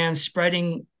 building dams,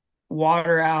 spreading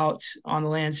water out on the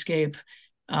landscape.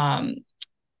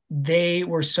 They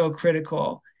were so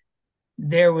critical.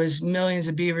 There was millions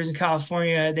of beavers in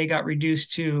California. They got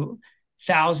reduced to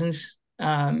thousands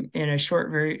in a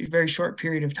very, very short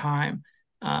period of time.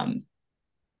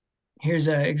 Here's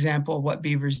an example of what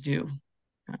beavers do.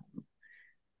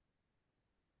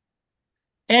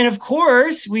 And of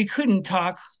course, we couldn't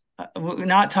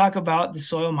not talk about the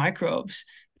soil microbes.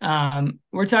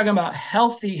 We're talking about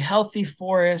healthy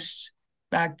forests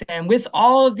back then with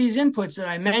all of these inputs that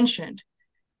I mentioned,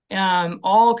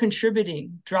 all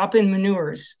contributing, drop-in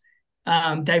manures,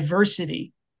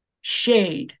 diversity,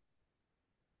 shade,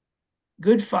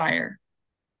 good fire.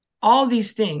 All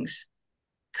these things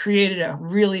created a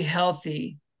really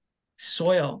healthy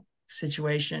soil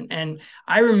situation. And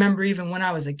I remember even when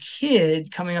I was a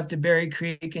kid coming up to Berry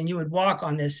Creek, and you would walk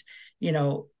on this,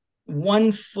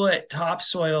 1 foot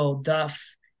topsoil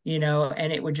duff,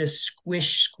 and it would just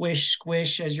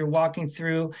squish as you're walking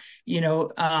through,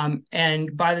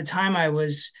 and by the time I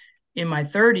was in my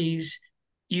 30s,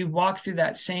 you walk through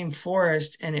that same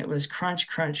forest and it was crunch,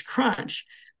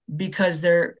 because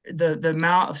the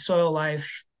amount of soil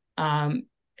life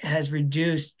has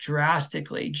reduced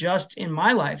drastically just in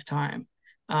my lifetime.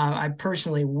 I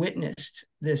personally witnessed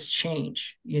this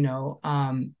change.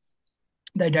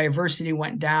 The diversity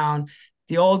went down.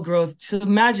 The old growth. So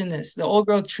imagine this: the old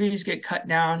growth trees get cut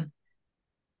down.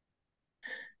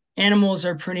 Animals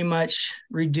are pretty much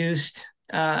reduced,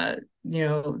 down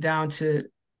to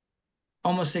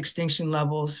almost extinction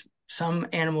levels. Some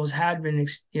animals had been,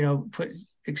 put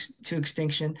to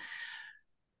extinction.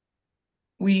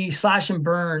 We slash and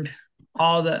burned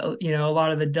all the, a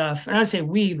lot of the duff. And I say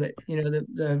we, but,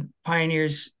 the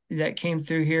pioneers that came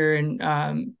through here,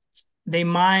 and they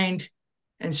mined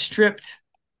and stripped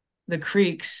the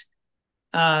creeks.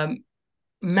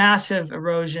 Massive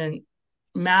erosion,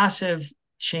 massive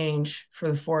change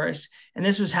for the forest. And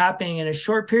this was happening in a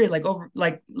short period,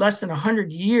 like less than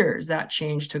 100 years, that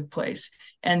change took place.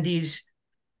 And these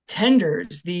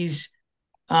tenders, this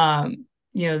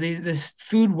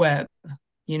food web,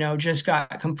 just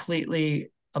got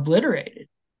completely obliterated.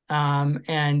 And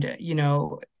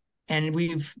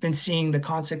we've been seeing the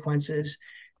consequences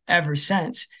ever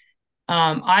since.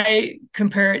 I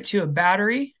compare it to a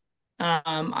battery.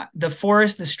 The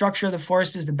forest, the structure of the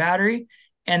forest is the battery,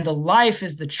 and the life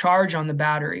is the charge on the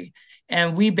battery.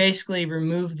 And we basically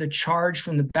removed the charge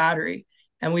from the battery,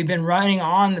 and we've been running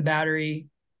on the battery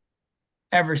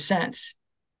ever since.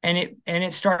 And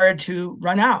it started to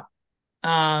run out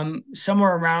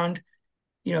somewhere around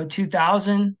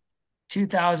 2000,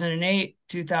 2008,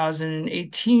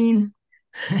 2018.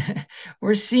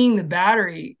 We're seeing the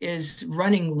battery is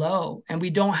running low, and we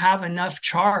don't have enough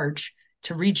charge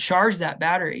to recharge that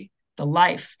battery. The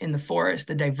life in the forest,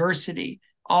 the diversity,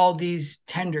 all these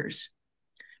tenders.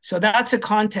 So that's a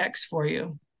context for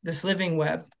you, this living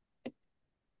web.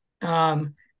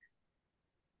 And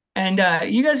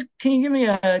you guys, can you give me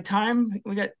a time?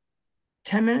 We got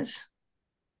 10 minutes?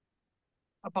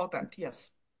 About that,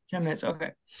 yes. 10 minutes,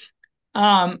 okay.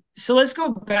 So let's go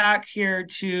back here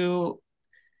to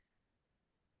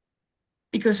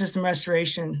ecosystem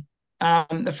restoration.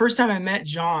 The first time I met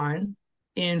John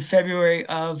in February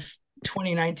of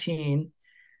 2019,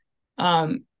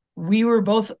 we were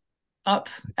both up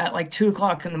at like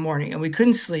 2:00 in the morning, and we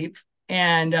couldn't sleep.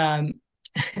 And and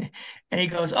he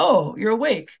goes, "Oh, you're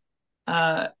awake.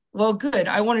 Well, good.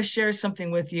 I want to share something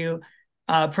with you,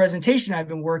 a presentation I've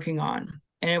been working on."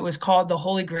 And it was called The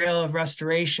Holy Grail of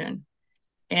Restoration.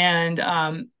 And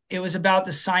it was about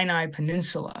the Sinai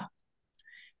Peninsula.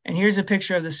 And here's a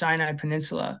picture of the Sinai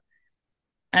Peninsula.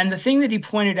 And the thing that he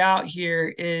pointed out here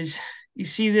is, you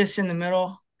see this in the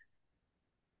middle?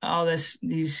 All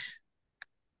these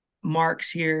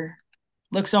marks here.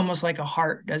 Looks almost like a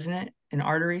heart, doesn't it? And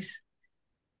arteries.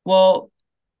 Well,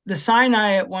 the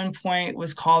Sinai at one point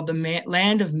was called the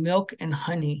land of milk and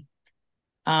honey.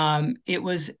 It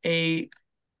was a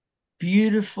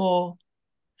beautiful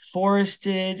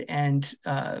forested and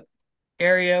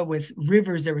area with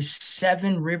rivers. There were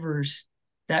 7 rivers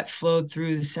that flowed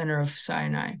through the center of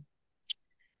Sinai.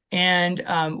 And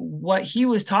what he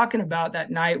was talking about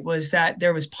that night was that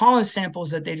there was pollen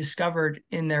samples that they discovered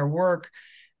in their work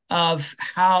of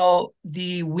how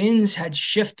the winds had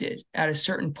shifted at a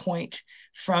certain point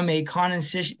from a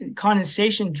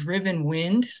condensation-driven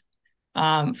wind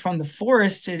from the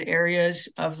forested areas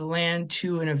of the land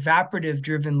to an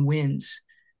evaporative-driven winds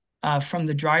from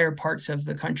the drier parts of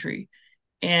the country.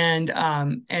 And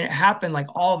it happened like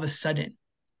all of a sudden.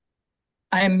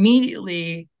 I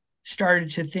immediately started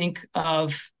to think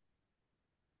of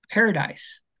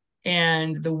paradise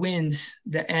and the winds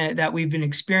that we've been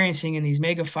experiencing in these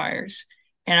megafires.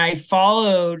 And I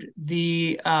followed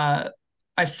the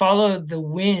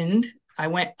wind. I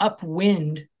went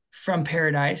upwind from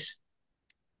paradise,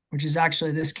 which is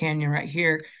actually this canyon right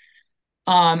here.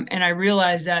 And I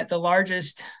realized that the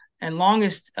largest and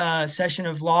longest session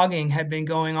of logging had been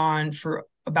going on for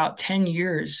about 10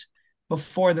 years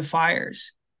before the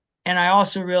fires. And I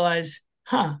also realized,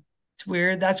 it's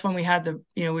weird. That's when we had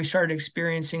we started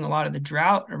experiencing a lot of the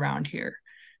drought around here.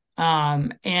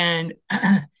 And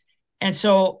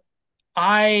so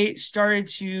I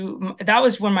started that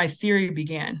was when my theory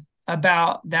began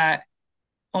about that.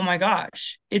 Oh my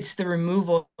gosh, it's the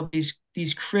removal of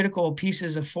these critical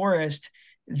pieces of forest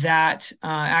that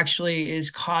actually is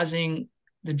causing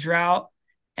the drought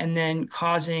and then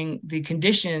causing the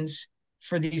conditions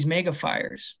for these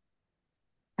megafires.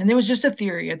 And there was just a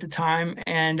theory at the time,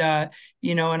 and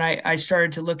and I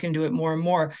started to look into it more and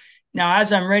more. Now,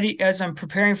 as I'm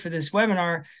preparing for this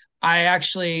webinar, I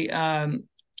actually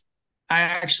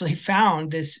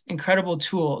found this incredible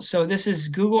tool. So this is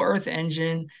Google Earth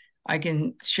Engine. I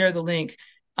can share the link.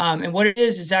 And what it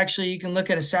is actually you can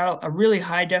look at a really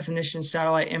high definition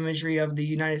satellite imagery of the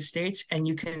United States, and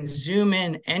you can zoom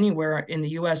in anywhere in the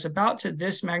US about to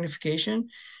this magnification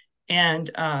and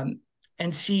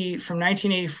see from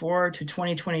 1984 to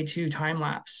 2022 time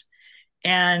lapse.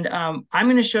 And I'm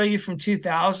going to show you from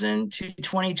 2000 to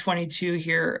 2022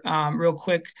 here real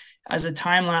quick as a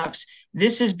time lapse.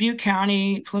 This is Butte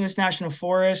County, Plumas National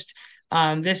Forest.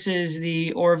 This is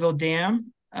the Oroville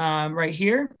Dam right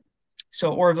here.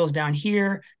 So Oroville's down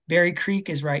here. Berry Creek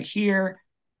is right here.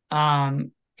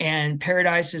 And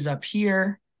Paradise is up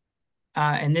here.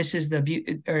 And this is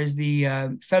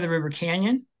the Feather River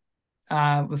Canyon.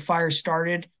 The fire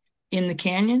started in the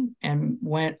canyon and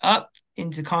went up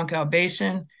into Concal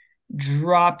Basin,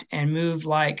 dropped and moved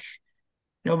like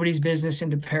nobody's business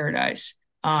into Paradise.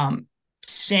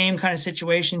 Same kind of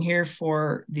situation here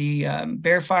for the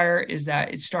Bear Fire is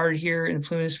that it started here in the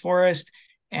Plumas Forest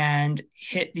and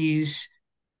hit these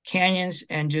canyons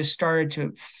and just started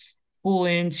to pull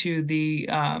into the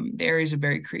areas of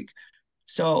Berry Creek.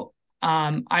 So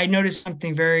I noticed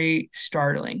something very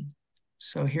startling.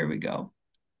 So here we go.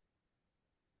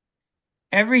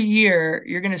 Every year,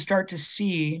 you're going to start to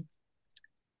see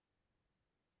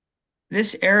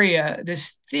this area,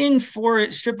 this thin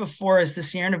strip of forest, the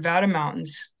Sierra Nevada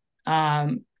mountains,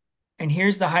 and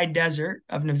here's the high desert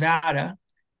of Nevada.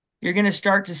 You're going to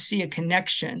start to see a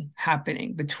connection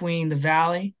happening between the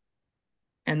valley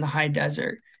and the high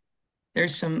desert.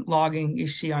 There's some logging you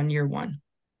see on year 1.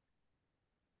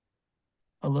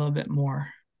 A little bit more.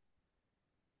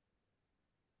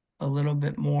 A little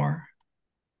bit more.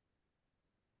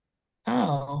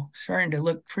 Oh, starting to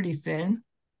look pretty thin.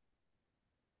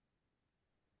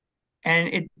 And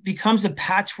it becomes a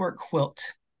patchwork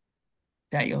quilt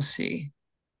that you'll see.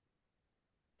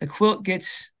 The quilt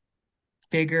gets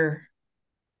bigger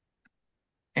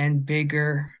and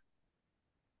bigger.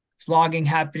 There's logging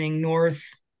happening north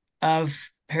of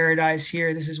Paradise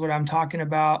here. This is what I'm talking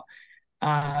about.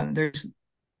 There's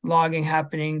logging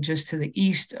happening just to the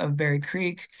east of Berry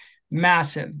Creek.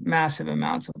 Massive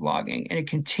amounts of logging, and it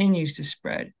continues to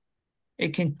spread.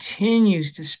 It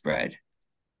continues to spread.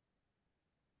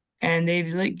 And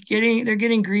they're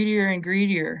getting greedier and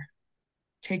greedier,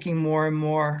 taking more and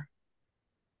more.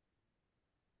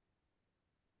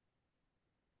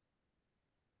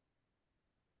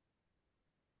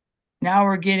 Now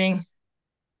we're getting,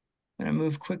 I'm going to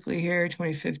move quickly here,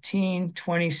 2015,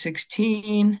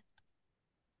 2016,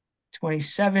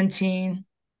 2017,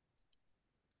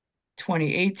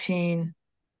 2018.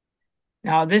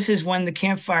 Now this is when the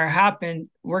campfire happened.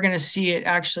 We're going to see it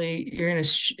actually.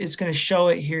 It's going to show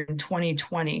it here in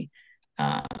 2020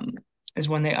 is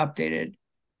when they updated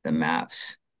the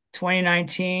maps.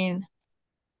 2019,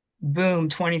 boom,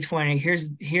 2020.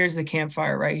 Here's the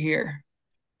campfire right here.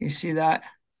 You see that?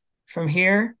 From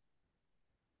here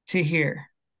to here.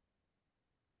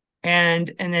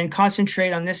 And then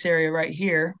concentrate on this area right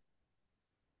here.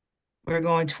 We're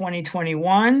going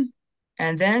 2021,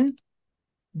 and then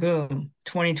boom,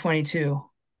 2022.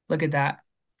 Look at that.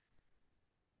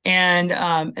 And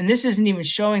this isn't even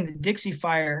showing the Dixie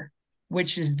Fire,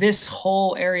 which is this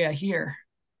whole area here.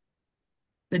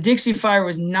 The Dixie Fire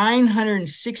was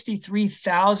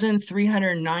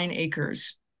 963,309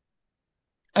 acres.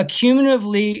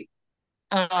 Cumulatively,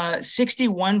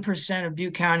 61% of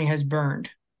Butte County has burned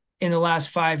in the last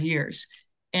 5 years.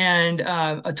 And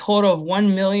a total of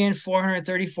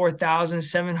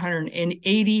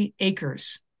 1,434,780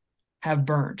 acres have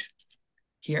burned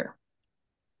here.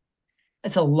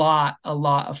 It's a lot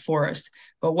of forest.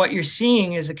 But what you're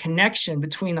seeing is a connection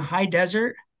between the high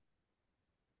desert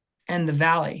and the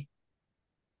valley,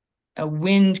 a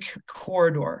wind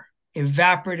corridor,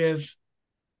 evaporative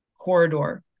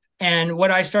corridor. And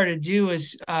what I started to do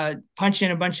is punch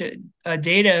in a bunch of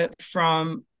data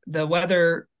from the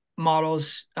weather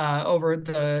models over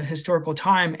the historical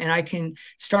time, and I can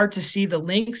start to see the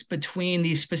links between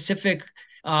these specific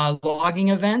logging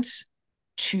events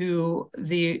to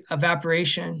the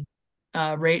evaporation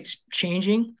rates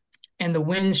changing and the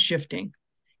winds shifting.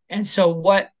 And so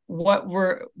what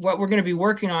we're going to be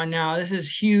working on now, this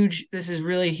is huge. This is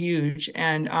really huge.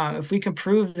 And if we can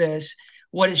prove this,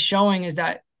 what it's showing is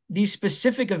that these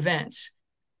specific events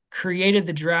created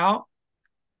the drought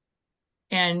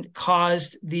and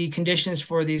caused the conditions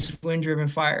for these wind-driven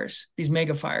fires, these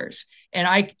megafires. And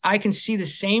I can see the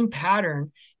same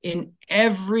pattern in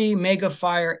every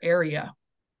megafire area.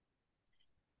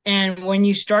 And when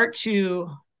you start to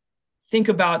think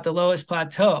about the lowest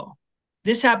plateau,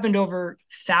 this happened over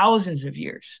thousands of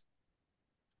years.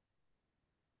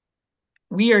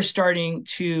 We are starting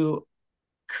to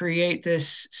create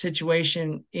this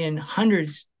situation in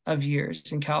hundreds of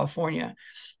years in California.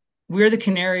 We're the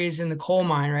canaries in the coal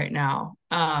mine right now.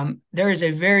 There is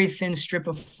a very thin strip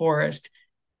of forest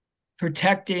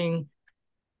protecting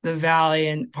the valley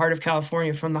and part of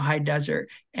California from the high desert.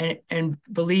 And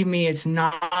believe me, it's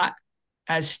not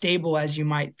as stable as you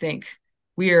might think.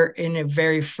 We are in a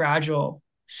very fragile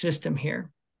system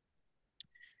here.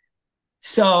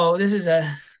 So this is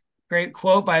a great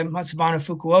quote by Matsubano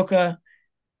Fukuoka,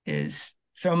 is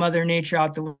throw Mother Nature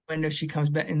out the window, she comes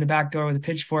in the back door with a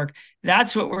pitchfork.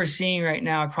 That's what we're seeing right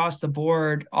now across the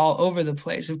board, all over the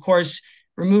place. Of course,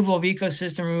 removal of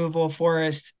ecosystem, removal of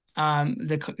forest,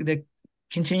 the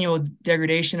continual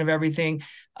degradation of everything,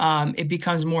 it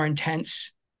becomes more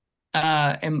intense,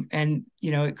 and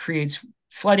it creates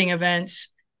flooding events,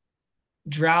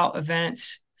 drought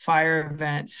events, fire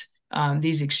events,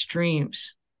 these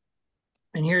extremes.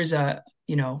 And here's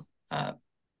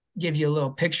give you a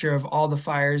little picture of all the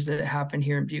fires that happen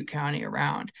here in Butte County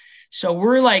around. So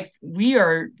we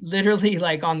are literally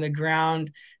like on the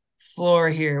ground floor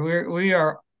here. We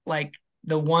are like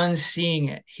the ones seeing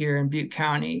it here in Butte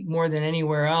County more than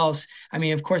anywhere else. I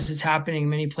mean, of course, it's happening in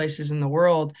many places in the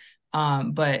world,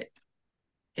 but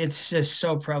it's just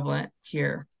so prevalent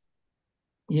here.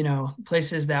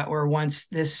 Places that were once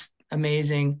this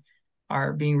amazing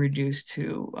are being reduced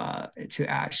to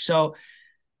ash. So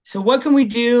what can we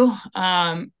do?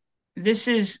 This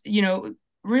is,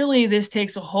 really this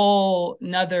takes a whole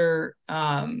nother,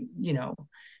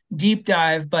 deep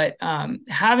dive, but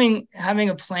having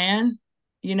a plan,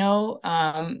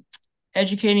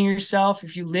 educating yourself.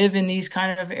 If you live in these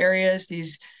kind of areas,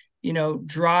 these,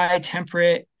 dry,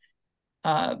 temperate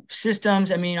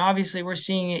systems. I mean, obviously we're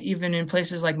seeing it even in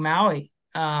places like Maui,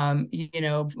 what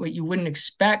you wouldn't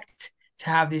expect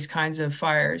to have these kinds of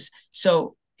fires.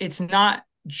 So it's not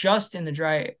just in the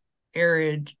dry,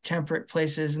 arid, temperate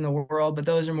places in the world, but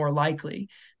those are more likely.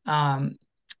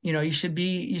 You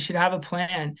should have a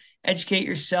plan, educate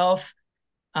yourself,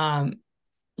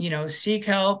 seek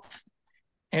help.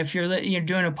 If you're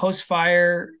doing a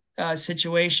post-fire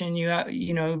situation,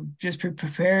 just be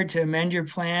prepared to amend your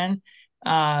plan,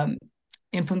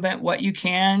 implement what you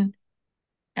can,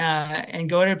 and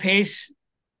go at a pace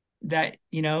that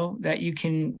you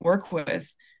can work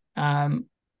with.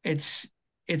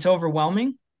 It's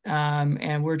overwhelming,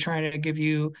 and we're trying to give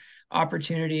you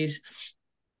opportunities.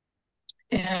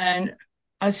 And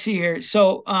let's see here.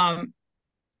 So I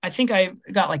think I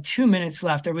got like 2 minutes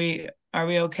left. Are we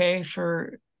okay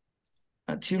for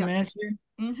 2 minutes here?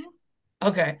 Mm-hmm.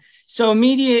 Okay. So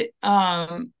immediately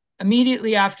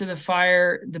after the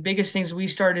fire, the biggest things we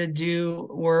started to do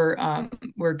were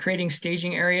creating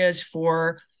staging areas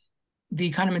for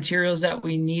the kind of materials that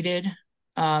we needed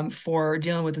for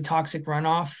dealing with the toxic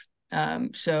runoff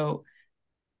So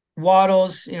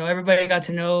wattles, everybody got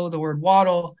to know the word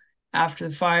wattle after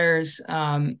the fires.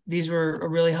 These were a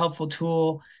really helpful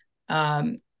tool.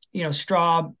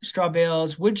 Straw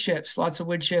bales, wood chips, lots of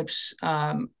wood chips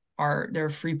they're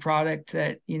a free product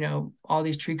that, all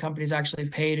these tree companies actually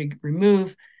pay to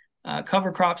remove.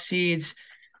 Cover crop seeds,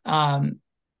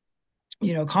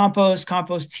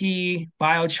 compost tea,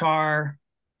 biochar,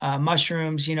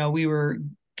 mushrooms. We were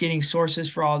getting sources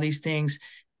for all these things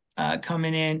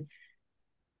coming in.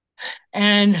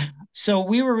 And so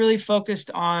we were really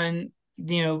focused on,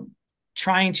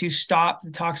 trying to stop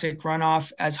the toxic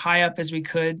runoff as high up as we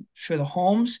could for the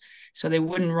homes, so they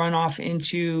wouldn't run off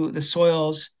into the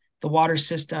soils, the water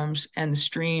systems, and the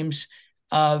streams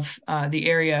of the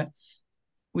area.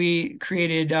 We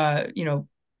created,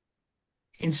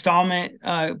 installment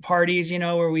parties,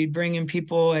 where we'd bring in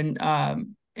people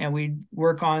and we'd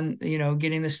work on,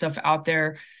 getting this stuff out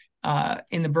there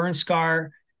in the burn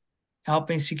scar,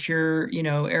 helping secure,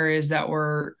 areas that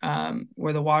were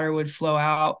where the water would flow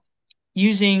out,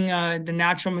 using the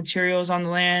natural materials on the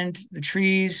land, the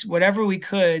trees, whatever we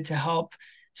could to help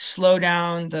slow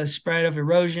down the spread of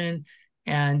erosion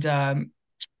and,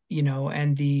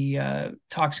 and the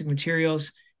toxic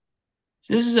materials.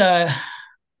 So this is a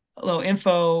little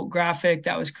infographic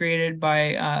that was created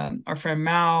by our friend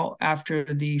Mao after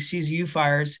the CZU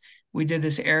fires. We did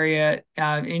this area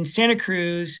in Santa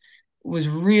Cruz. Was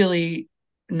really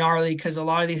gnarly because a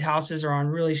lot of these houses are on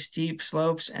really steep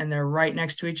slopes and they're right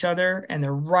next to each other and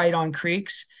they're right on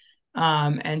creeks.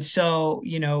 And so,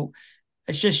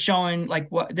 it's just showing like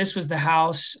what this was the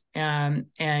house and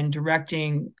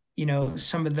directing,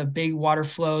 some of the big water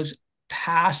flows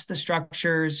past the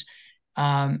structures,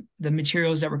 the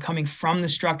materials that were coming from the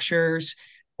structures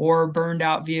or burned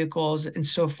out vehicles and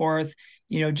so forth,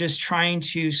 just trying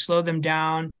to slow them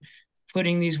down,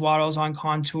 putting these wattles on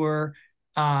contour,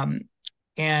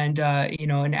 and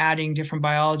adding different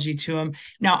biology to them.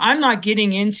 Now, I'm not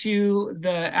getting into the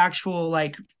actual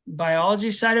like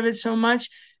biology side of it so much,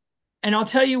 and I'll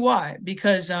tell you why.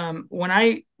 Because when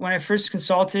I first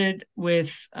consulted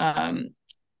with right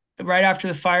after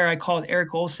the fire, I called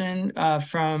Eric Olson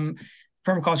from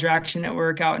Permaculture Action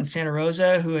Network out in Santa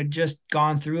Rosa, who had just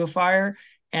gone through a fire,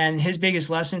 and his biggest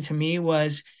lesson to me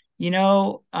was,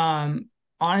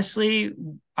 honestly,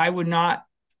 I would not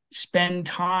spend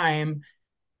time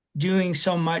doing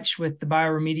so much with the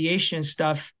bioremediation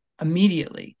stuff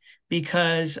immediately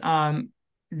because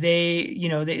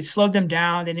it slowed them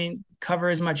down. They didn't cover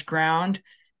as much ground.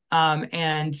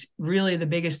 And really the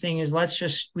biggest thing is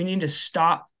we need to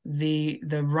stop the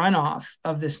runoff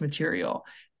of this material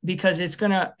because it's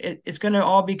gonna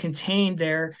all be contained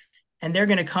there, and they're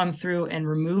gonna come through and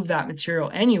remove that material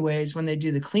anyways when they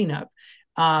do the cleanup.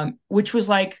 Which was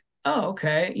like, oh,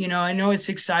 okay. I know it's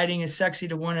exciting, it's sexy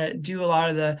to want to do a lot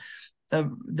of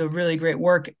the really great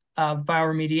work of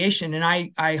bioremediation.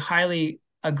 And I highly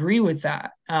agree with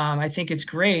that. I think it's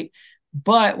great.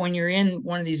 But when you're in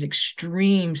one of these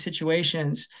extreme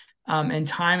situations, and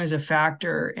time is a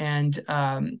factor, and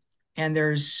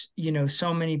there's,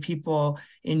 so many people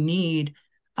in need,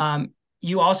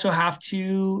 you also have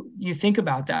to think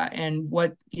about that and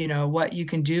what you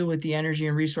can do with the energy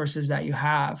and resources that you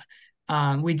have.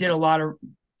 We did a lot of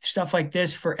stuff like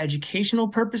this for educational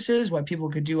purposes, what people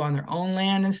could do on their own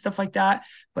land and stuff like that.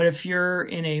 But if you're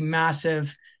in a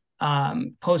massive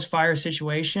post-fire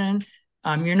situation,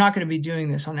 you're not going to be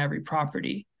doing this on every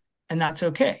property, and that's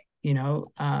okay.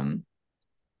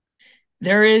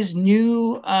 There is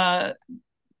new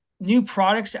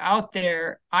products out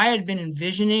there. I had been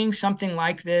envisioning something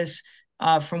like this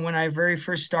from when I very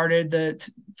first started the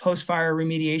post-fire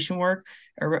remediation work,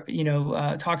 or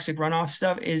toxic runoff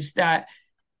stuff, is that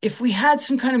if we had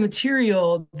some kind of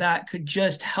material that could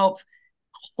just help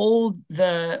hold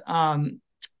hold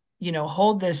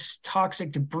this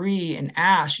toxic debris and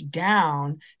ash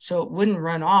down so it wouldn't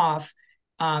run off,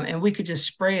 and we could just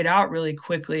spray it out really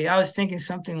quickly. I was thinking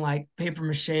something like paper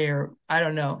mache, or I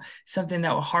don't know, something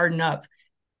that will harden up.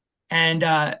 And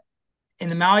in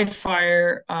the Maui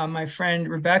fire, my friend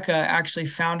Rebecca actually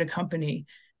found a company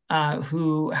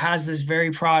who has this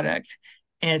very product,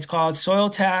 and it's called Soil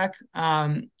Tack,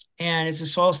 and it's a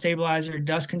soil stabilizer,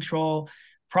 dust control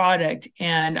product.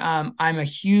 And I'm a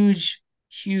huge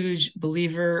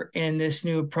believer in this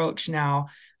new approach now.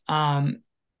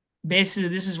 Basically,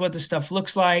 this is what the stuff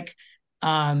looks like.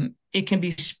 It can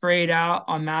be sprayed out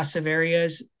on massive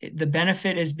areas. The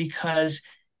benefit is because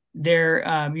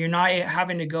you're not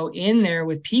having to go in there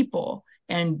with people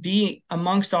and be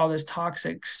amongst all this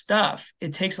toxic stuff.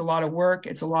 It takes a lot of work.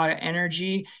 It's a lot of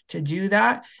energy to do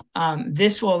that.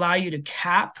 This will allow you to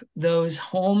cap those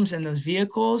homes and those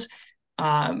vehicles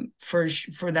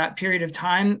for that period of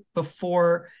time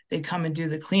before they come and do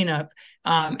the cleanup.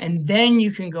 And then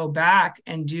you can go back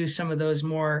and do some of those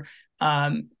more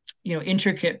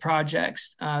intricate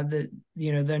projects, the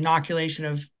inoculation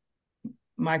of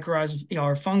microorganisms,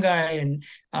 or fungi and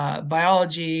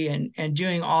biology and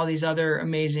doing all these other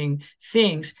amazing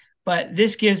things. But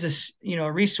this gives us,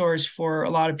 a resource for a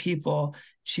lot of people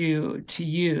to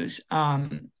use.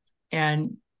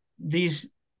 And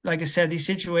these, like I said, these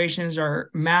situations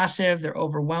are massive, they're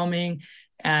overwhelming.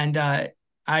 And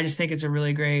I just think it's a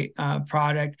really great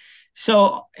product.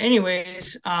 So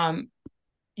anyways,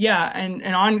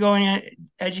 and ongoing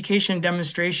education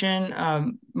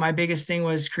demonstration. My biggest thing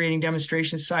was creating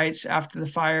demonstration sites after the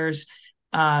fires.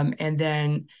 And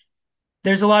then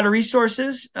there's a lot of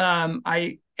resources.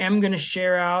 I am going to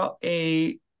share out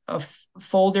a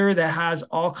folder that has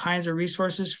all kinds of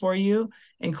resources for you,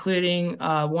 including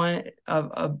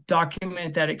a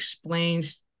document that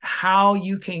explains how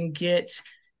you can get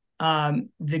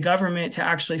the government to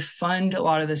actually fund a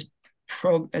lot of this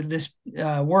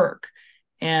work.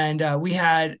 And we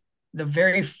had the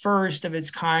very first of its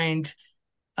kind,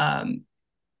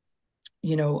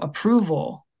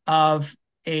 approval of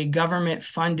a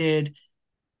government-funded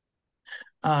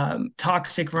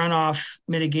toxic runoff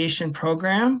mitigation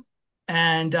program,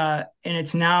 and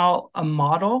it's now a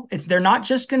model. They're not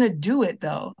just going to do it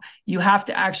though. You have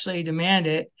to actually demand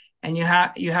it, and you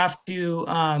have to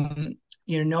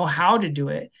know how to do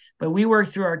it. But we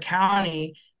worked through our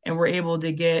county, and we're able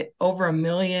to get over 1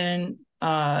 million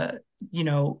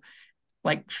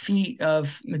feet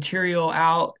of material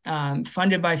out,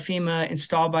 funded by FEMA,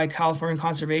 installed by California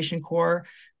Conservation Corps.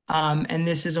 And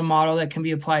this is a model that can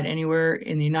be applied anywhere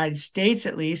in the United States,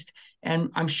 at least,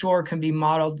 and I'm sure can be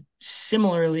modeled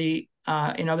similarly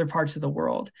in other parts of the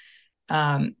world.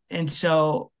 And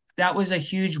so that was a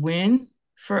huge win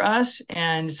for us,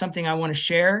 and something I want to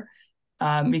share,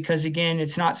 because again,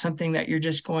 it's not something that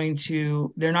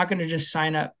they're not going to just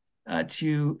sign up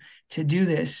to do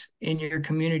this in your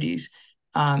communities.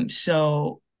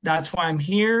 So that's why I'm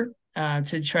here,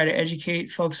 to try to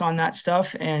educate folks on that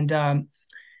stuff. And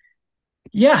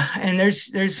and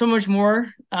there's so much more,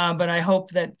 but I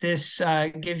hope that this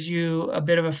gives you a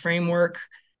bit of a framework.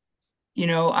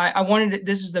 I wanted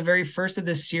this was the very first of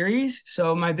this series,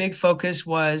 so my big focus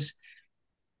was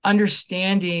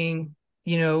understanding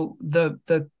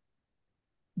the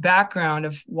background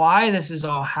of why this is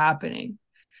all happening,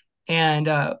 and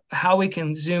how we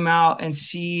can zoom out and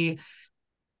see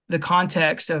the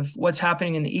context of what's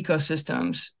happening in the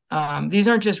ecosystems. These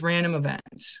aren't just random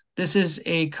events. This is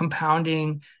a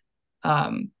compounding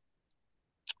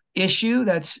issue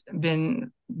that's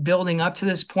been building up to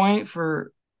this point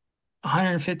for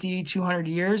 150, 200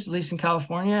 years, at least in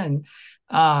California, and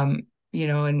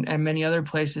and many other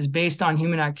places, based on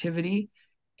human activity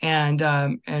and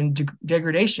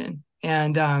degradation.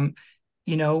 And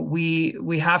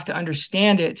we have to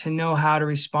understand it to know how to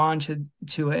respond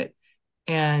to it.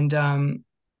 And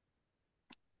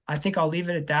I think I'll leave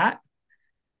it at that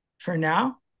for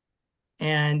now.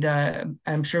 And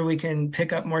I'm sure we can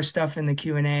pick up more stuff in the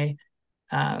Q&A.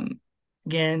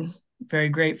 Again, very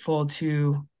grateful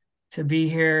to be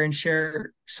here and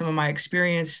share some of my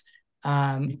experience.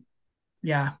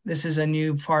 This is a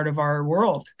new part of our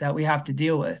world that we have to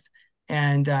deal with.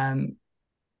 And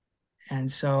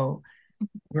so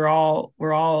we're all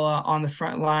on the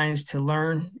front lines to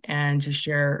learn and to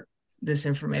share this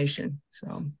information.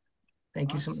 So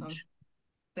thank you so much.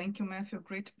 Thank you, Matthew.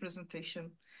 Great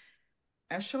presentation.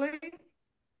 Ashley,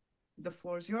 the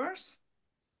floor is yours.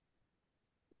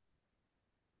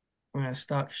 I'm going to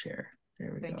stop share.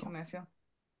 There we go. Thank you, Matthew.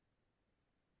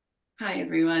 Hi,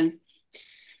 everyone.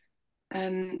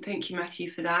 Thank you, Matthew,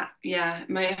 for that. Yeah,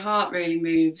 my heart really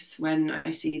moves when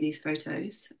I see these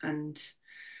photos, and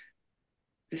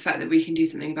the fact that we can do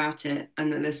something about it,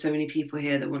 and that there's so many people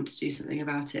here that want to do something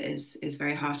about it is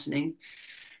very heartening.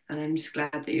 And I'm just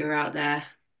glad that you're out there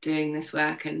doing this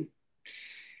work and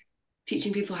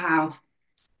teaching people how.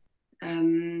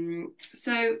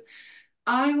 So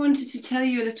I wanted to tell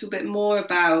you a little bit more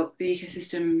about the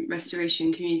Ecosystem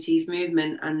Restoration Communities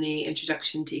movement and the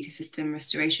Introduction to Ecosystem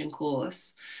Restoration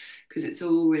course, because it's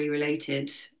all really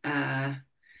related.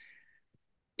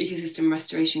 Ecosystem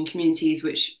restoration communities,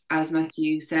 which, as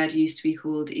Matthew said, used to be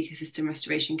called ecosystem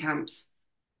restoration camps,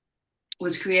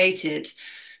 was created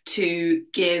to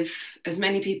give as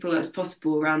many people as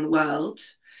possible around the world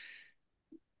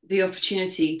the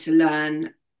opportunity to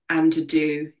learn and to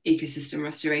do ecosystem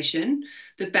restoration.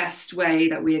 The best way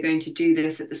that we are going to do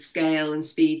this at the scale and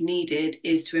speed needed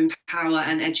is to empower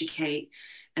and educate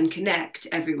and connect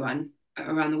everyone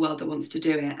around the world that wants to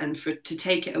do it, and to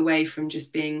take it away from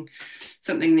just being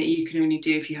something that you can only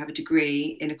do if you have a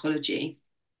degree in ecology.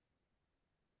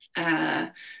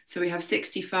 So we have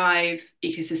 65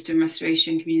 ecosystem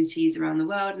restoration communities around the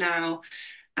world now,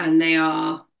 and they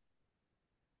are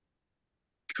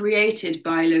created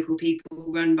by local people,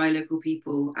 run by local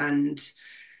people, and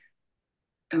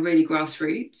are really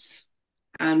grassroots.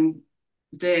 And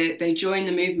they join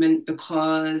the movement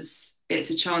because it's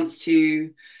a chance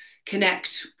to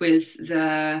connect with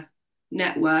the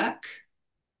network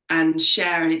and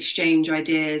share and exchange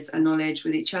ideas and knowledge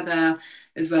with each other,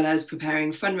 as well as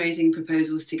preparing fundraising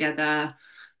proposals together,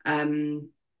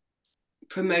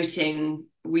 promoting.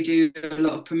 We do a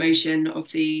lot of promotion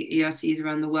of the ERCs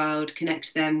around the world,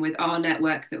 connect them with our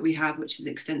network that we have, which is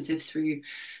extensive through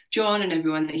John and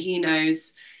everyone that he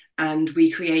knows. And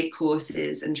we create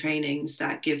courses and trainings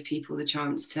that give people the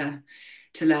chance to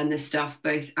learn this stuff,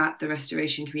 both at the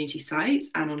restoration community sites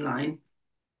and online.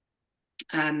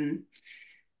 And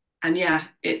yeah,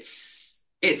 it's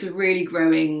a really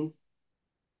growing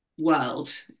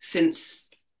world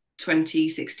since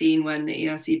 2016 when the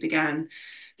ERC began.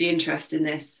 The interest in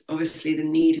this, obviously the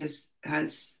need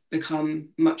has become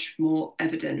much more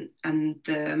evident, and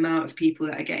the amount of people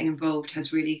that are getting involved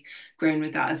has really grown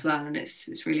with that as well, and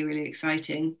it's really, really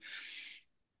exciting.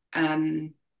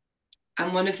 And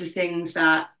one of the things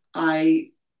that I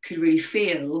could really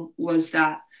feel was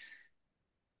that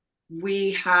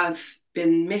we have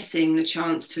been missing the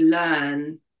chance to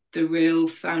learn the real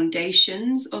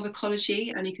foundations of ecology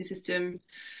and ecosystem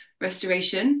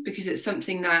restoration, because it's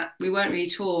something that we weren't really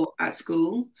taught at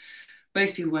school.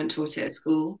 Most people weren't taught it at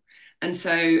school. And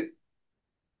so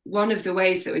one of the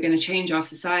ways that we're going to change our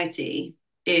society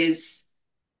is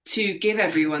to give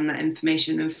everyone that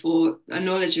information, and for a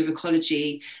knowledge of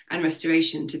ecology and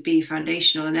restoration to be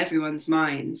foundational in everyone's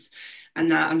minds.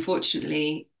 And that,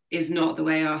 unfortunately, is not the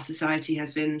way our society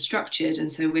has been structured.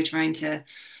 And so we're trying to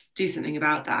do something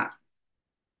about that.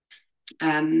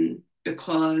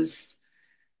 Because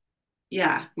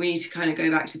yeah, we need to kind of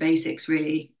go back to basics,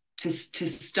 really, to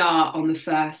start on the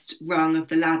first rung of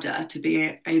the ladder to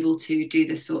be able to do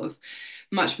this sort of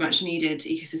much needed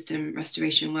ecosystem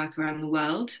restoration work around the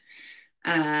world.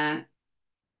 And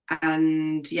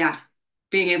yeah,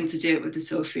 being able to do it with the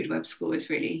Soil Food Web School is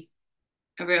really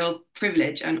a real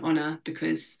privilege and honor,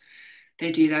 because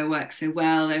they do their work so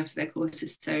well, they offer their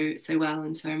courses so well,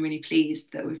 and so I'm really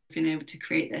pleased that we've been able to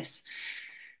create this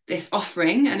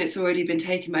offering, and it's already been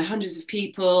taken by hundreds of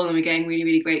people, and we're getting really,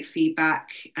 really great feedback.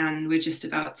 And we're just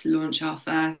about to launch our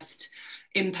first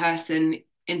in-person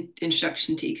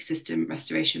introduction to ecosystem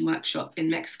restoration workshop in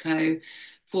Mexico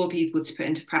for people to put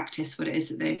into practice what it is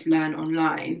that they've learned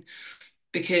online.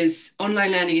 Because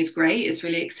online learning is great, it's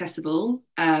really accessible,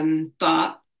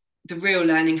 but the real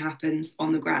learning happens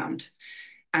on the ground.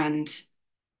 And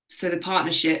so the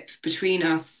partnership between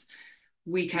us,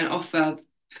 we can offer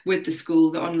with the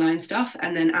school the online stuff,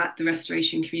 and then at the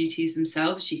restoration communities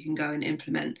themselves you can go and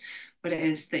implement what it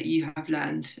is that you have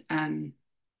learned.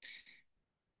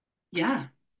 Yeah,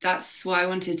 that's what I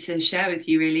wanted to share with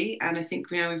you, really. And I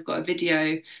think now we've got a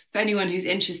video for anyone who's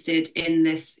interested in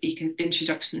this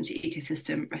introduction to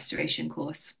ecosystem restoration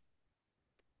course.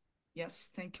 Yes,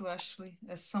 thank you, Ashley.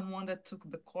 As someone that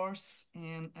took the course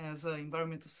and as an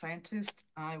environmental scientist,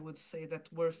 I would say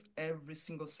that worth every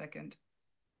single second.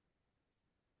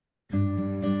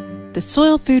 The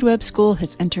Soil Food Web School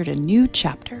has entered a new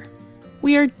chapter.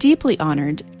 We are deeply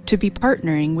honored to be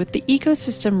partnering with the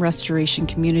Ecosystem Restoration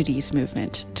Communities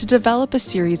movement to develop a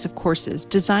series of courses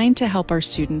designed to help our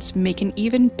students make an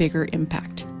even bigger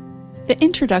impact. The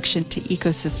Introduction to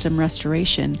Ecosystem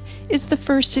Restoration is the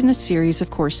first in a series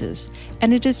of courses,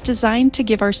 and it is designed to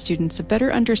give our students a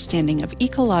better understanding of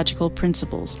ecological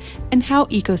principles and how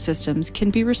ecosystems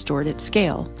can be restored at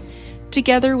scale.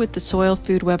 Together with the Soil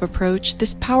Food Web approach,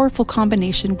 this powerful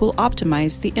combination will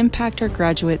optimize the impact our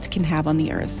graduates can have on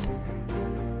the Earth.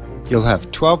 You'll have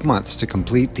 12 months to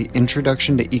complete the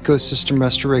Introduction to Ecosystem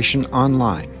Restoration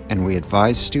online, and we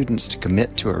advise students to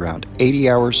commit to around 80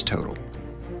 hours total.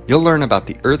 You'll learn about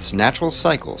the Earth's natural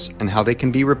cycles and how they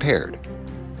can be repaired,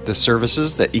 the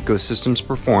services that ecosystems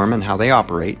perform and how they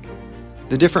operate,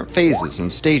 the different phases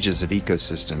and stages of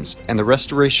ecosystems and the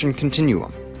restoration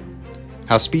continuum,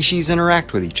 how species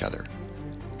interact with each other,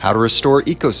 how to restore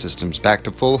ecosystems back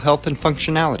to full health and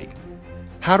functionality,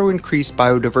 how to increase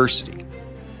biodiversity,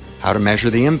 how to measure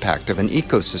the impact of an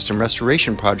ecosystem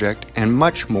restoration project, and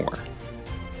much more.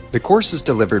 The course is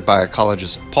delivered by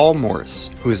ecologist Paul Morris,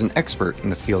 who is an expert in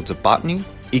the fields of botany,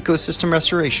 ecosystem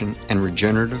restoration, and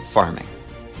regenerative farming.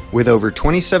 With over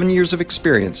 27 years of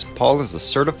experience, Paul is a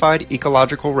certified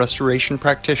ecological restoration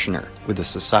practitioner with the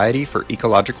Society for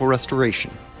Ecological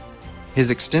Restoration.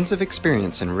 His extensive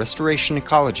experience in restoration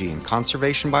ecology and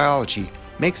conservation biology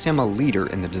makes him a leader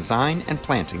in the design and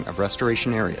planting of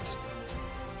restoration areas.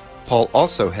 Paul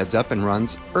also heads up and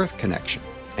runs Earth Connection,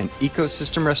 an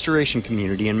ecosystem restoration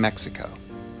community in Mexico.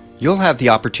 You'll have the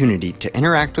opportunity to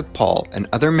interact with Paul and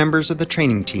other members of the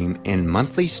training team in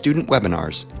monthly student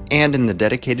webinars and in the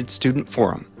dedicated student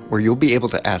forum, where you'll be able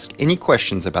to ask any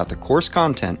questions about the course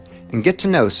content and get to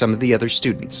know some of the other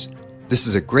students. This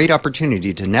is a great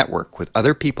opportunity to network with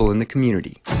other people in the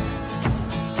community.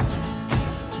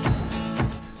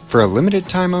 For a limited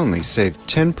time only, save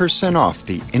 10% off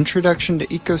the Introduction to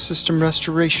Ecosystem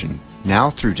Restoration now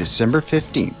through December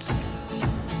 15th.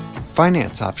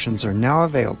 Finance options are now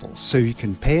available, so you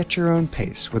can pay at your own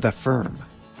pace with a firm.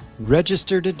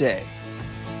 Register today.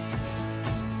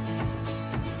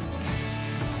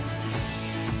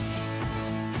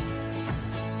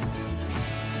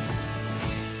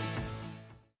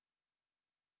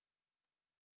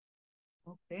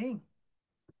 Okay,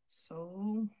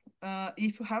 so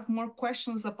if you have more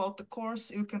questions about the course,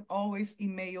 you can always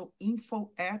email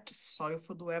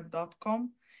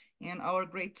info@soilfoodweb.com. And our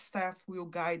great staff will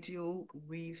guide you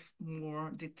with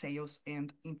more details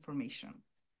and information.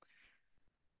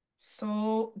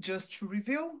 So just to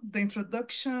review, the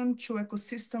Introduction to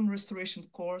Ecosystem Restoration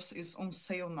course is on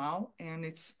sale now, and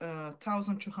it's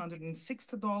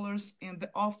 $1,260, and the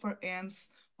offer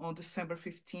ends on December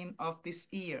 15 of this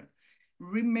year.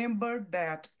 Remember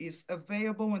that is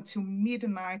available until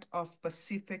midnight of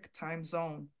Pacific time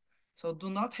zone. So do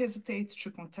not hesitate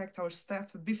to contact our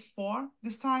staff before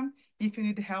this time if you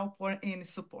need help or any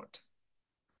support.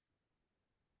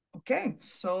 Okay,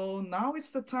 so now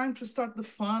it's the time to start the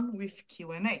fun with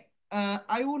Q&A.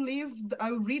 I will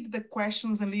read the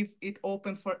questions and leave it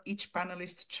open for each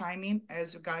panelist to chime in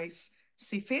as you guys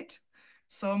see fit.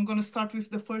 So I'm going to start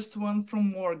with the first one from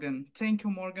Morgan. Thank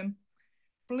you, Morgan.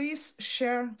 Please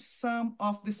share some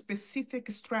of the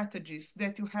specific strategies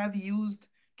that you have used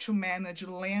to manage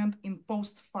land in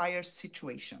post-fire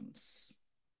situations.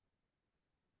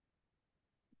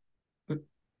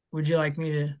 Would you like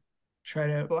me to try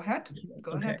to? Go ahead.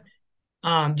 Go ahead.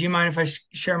 Do you mind if I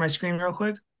share my screen real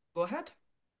quick? Go ahead.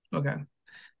 Okay.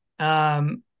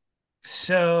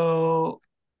 So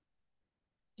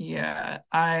yeah,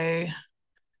 I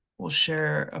will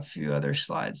share a few other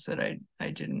slides that I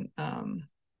didn't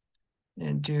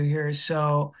do here.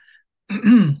 So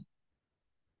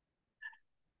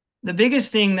the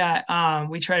biggest thing that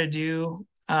we try to do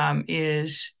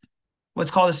is what's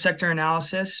called a sector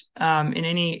analysis in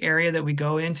any area that we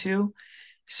go into.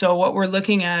 So what we're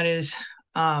looking at is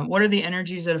what are the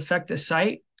energies that affect the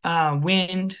site?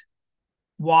 Wind,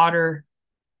 water,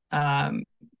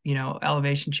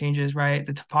 elevation changes, right?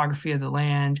 The topography of the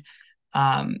land.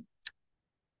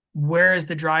 Where is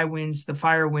the dry winds, the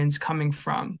fire winds coming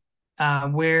from?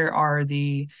 Where are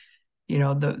the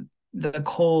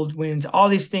cold winds? All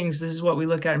these things. This is what we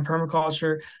look at in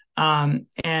permaculture. And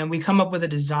we come up with a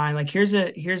design. Like here's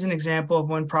an example of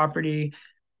one property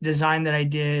design that I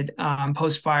did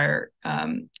post-fire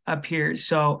up here.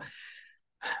 So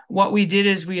what we did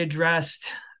is we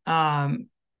addressed the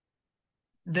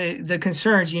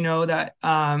concerns, that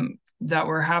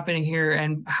were happening here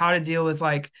and how to deal with,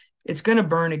 like, it's going to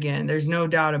burn again. There's no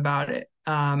doubt about it.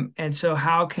 And so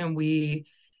how can we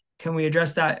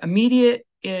address that? Immediate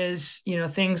is,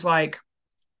 things like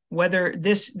whether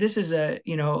this is a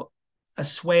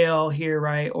swale here,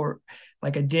 right? Or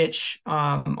like a ditch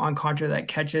on contour that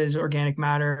catches organic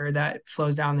matter that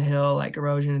flows down the hill, like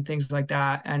erosion and things like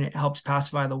that. And it helps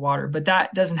pacify the water. But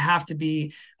that doesn't have to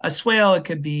be a swale. It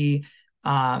could be,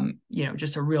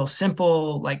 just a real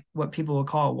simple, like what people would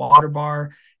call a water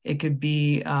bar. It could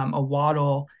be a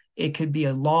wattle. It could be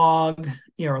a log,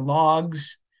 or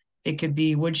logs. It could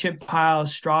be wood chip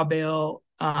piles, straw bale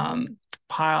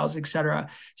piles, etc.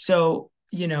 So,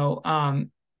 I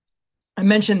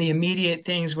mentioned the immediate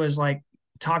things was like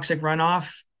toxic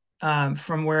runoff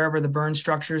from wherever the burn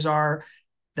structures are,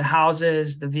 the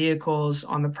houses, the vehicles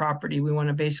on the property. We want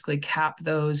to basically cap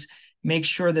those, make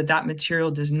sure that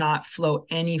material does not flow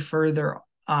any further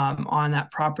on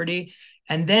that property.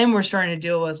 And then we're starting to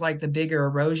deal with like the bigger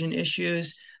erosion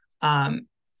issues,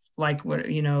 like what,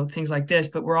 things like this.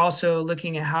 But we're also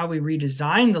looking at how we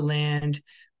redesign the land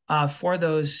for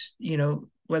those,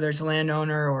 whether it's a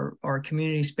landowner or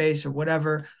community space or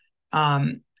whatever,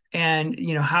 and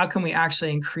how can we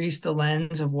actually increase the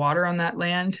lens of water on that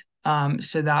land,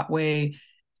 so that way,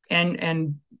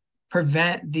 and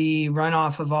prevent the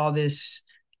runoff of all this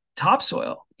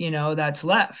topsoil that's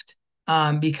left,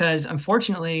 because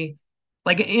unfortunately,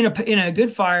 like in a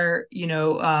good fire,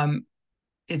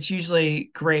 it's usually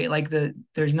great. Like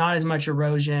there's not as much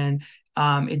erosion.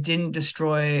 It didn't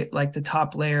destroy like the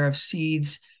top layer of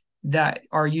seeds that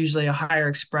are usually a higher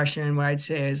expression. What I'd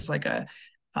say is like a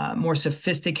more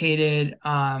sophisticated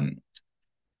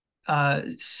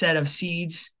set of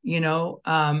seeds,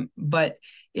 but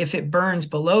if it burns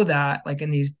below that, like in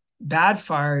these bad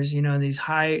fires, these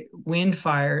high wind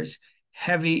fires,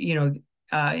 heavy,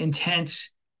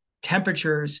 intense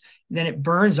temperatures, then it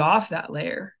burns off that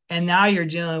layer. And now you're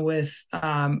dealing with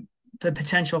the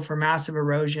potential for massive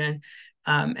erosion.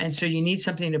 And so you need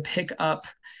something to pick up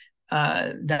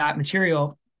that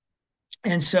material.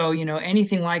 And so,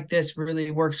 anything like this really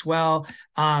works well.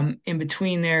 In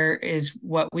between there is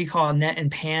what we call a net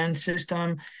and pan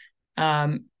system.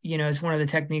 It's one of the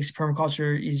techniques of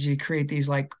permaculture is you create these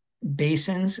like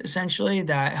basins essentially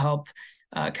that help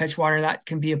catch water that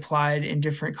can be applied in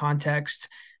different contexts.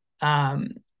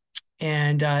 And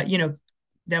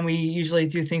then we usually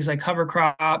do things like cover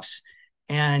crops,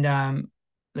 and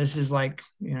this is like,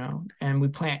 and we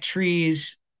plant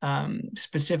trees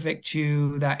specific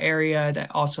to that area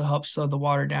that also helps slow the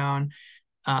water down.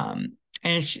 And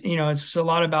it's a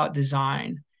lot about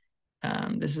design.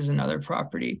 This is another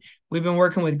property. We've been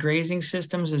working with grazing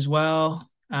systems as well.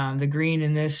 The green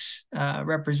in this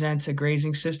represents a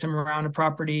grazing system around a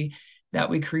property that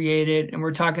we created. And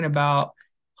we're talking about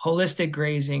holistic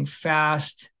grazing,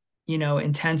 fast,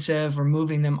 intensive,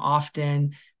 removing them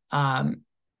often,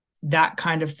 that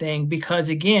kind of thing. Because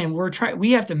again,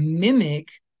 we have to mimic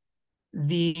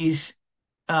these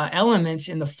elements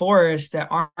in the forest that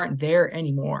aren't there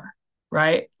anymore,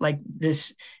 right? Like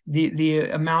the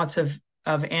amounts of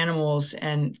animals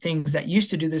and things that used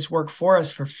to do this work for us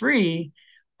for free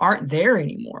aren't there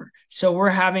anymore. So we're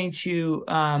having to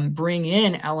bring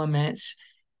in elements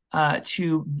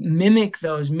to mimic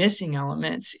those missing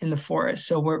elements in the forest.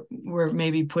 So we're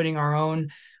maybe putting our own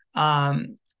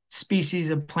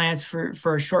species of plants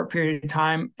for a short period of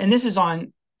time, and this is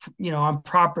on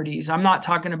properties. I'm not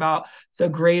talking about the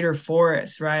greater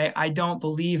forest, right? I don't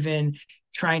believe in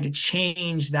trying to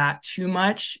change that too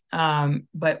much.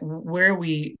 But where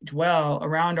we dwell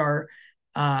around our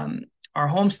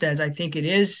homesteads, I think it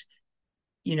is,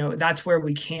 that's where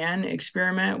we can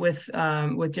experiment with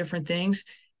different things,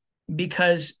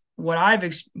 because what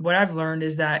I've learned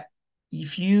is that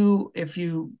if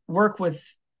you work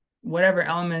with whatever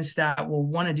elements that will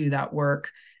want to do that work,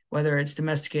 whether it's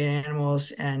domesticated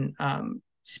animals and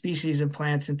species of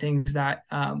plants and things that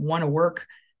want to work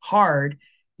hard,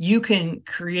 you can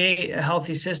create a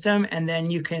healthy system, and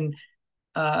then you can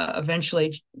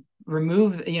eventually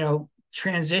remove,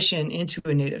 transition into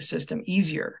a native system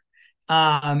easier.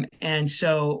 And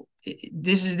so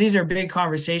these are big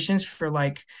conversations for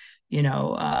like,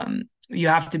 you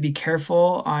have to be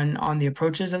careful on the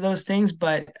approaches of those things,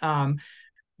 but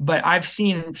I've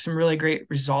seen some really great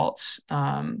results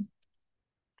in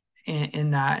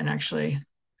that. And actually,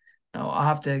 I'll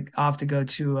have to go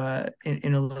to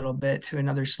in a little bit to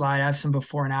another slide. I have some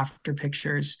before and after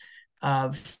pictures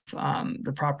of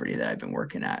the property that I've been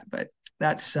working at, but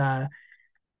that's at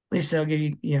least I'll give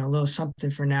you a little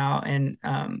something for now. And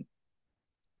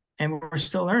we're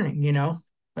still learning,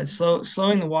 but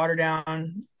slowing the water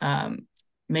down,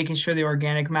 making sure the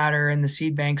organic matter and the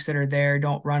seed banks that are there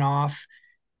don't run off,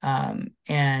 and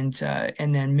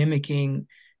then mimicking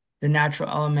the natural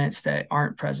elements that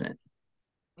aren't present.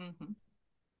 Mm-hmm.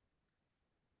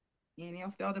 Any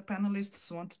of the other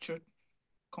panelists want to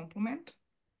compliment?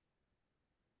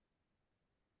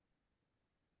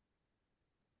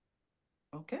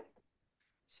 Okay.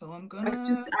 So I'm gonna... I've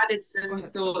just added some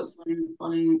thoughts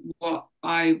on what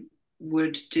I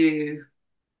would do,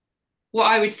 what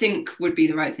I would think would be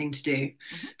the right thing to do.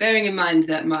 Mm-hmm. Bearing in mind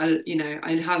that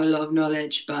I have a lot of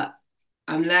knowledge, but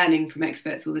I'm learning from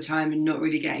experts all the time and not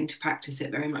really getting to practice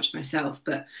it very much myself.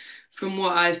 But from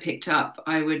what I've picked up,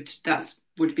 that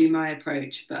would be my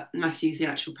approach. But Matthew's the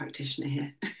actual practitioner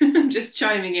here. I'm just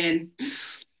chiming in.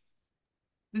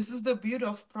 This is the beauty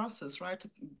of process, right?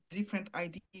 Different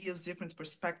ideas, different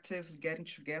perspectives, getting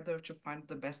together to find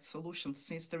the best solution,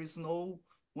 since there is no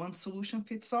one solution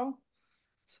fits all.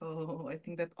 So I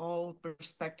think that all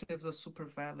perspectives are super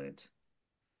valid.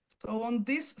 So on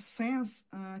this sense,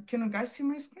 can you guys see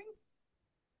my screen?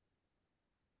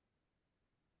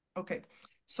 Okay,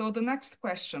 so the next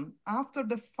question. After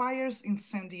the fires in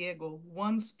San Diego,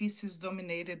 one species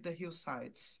dominated the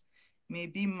hillsides.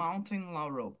 maybe mountain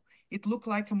laurel. It looked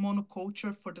like a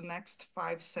monoculture for the next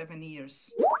 5-7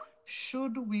 years.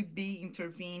 Should we be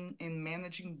intervening in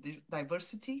managing the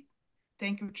diversity?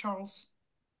 Thank you, Charles.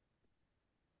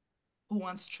 Who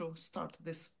wants to start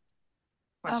this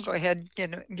question? I'll go ahead,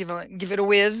 give it a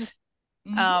whiz.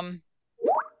 Mm-hmm.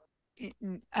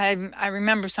 I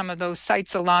remember some of those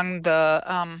sites along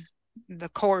the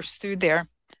course through there,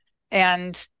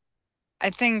 and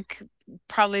I think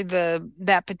probably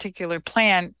that particular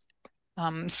plant,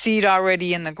 seed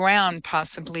already in the ground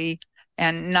possibly,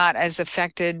 and not as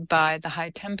affected by the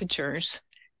high temperatures,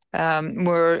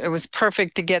 where it was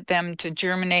perfect to get them to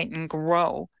germinate and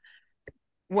grow.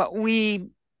 What we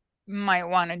might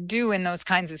want to do in those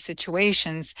kinds of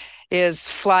situations is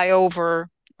fly over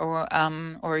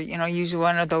or use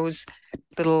one of those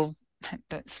little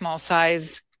small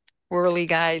size whirly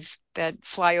guys that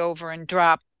fly over and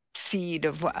drop seed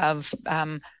of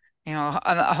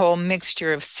a whole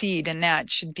mixture of seed, and that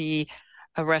should be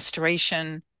a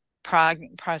restoration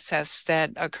process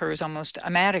that occurs almost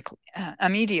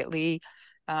immediately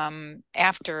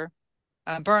after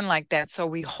a burn like that. So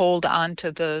we hold on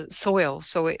to the soil,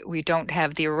 so we don't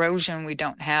have the erosion, we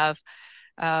don't have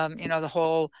the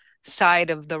whole side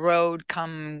of the road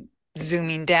come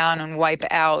zooming down and wipe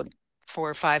out 4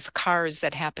 or 5 cars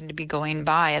that happen to be going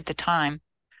by at the time.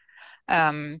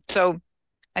 So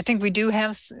I think we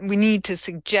need to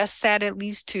suggest that at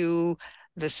least to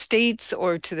the states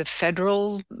or to the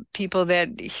federal people,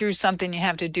 that here's something you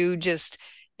have to do just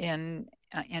in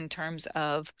terms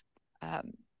of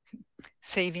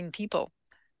saving people.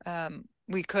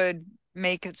 We could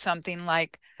make it something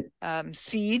like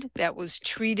seed that was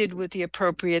treated with the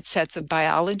appropriate sets of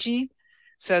biology,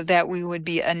 so that we would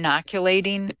be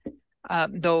inoculating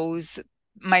those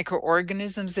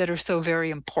microorganisms that are so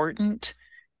very important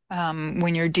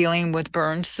when you're dealing with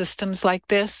burn systems like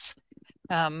this.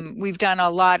 We've done a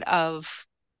lot of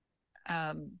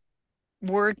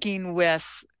working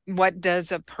with what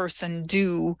does a person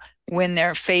do when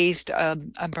they're faced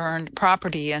a burned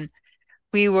property. And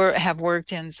we have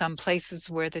worked in some places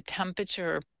where the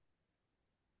temperature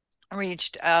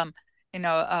reached, as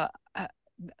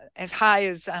high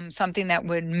as something that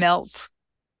would melt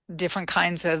different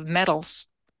kinds of metals.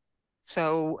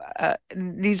 So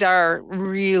these are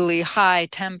really high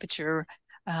temperature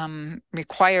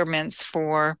requirements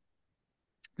for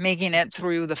making it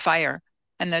through the fire.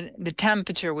 And the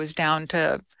temperature was down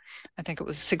to, I think it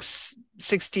was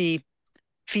 60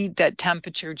 feet that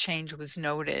temperature change was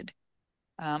noted.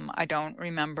 I don't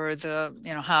remember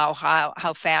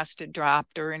how fast it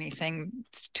dropped or anything.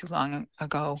 It's too long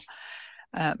ago.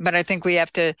 But I think we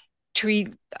have to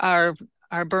treat our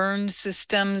burn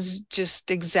systems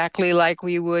just exactly like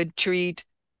we would treat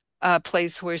a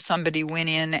place where somebody went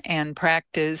in and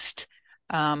practiced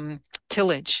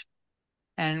tillage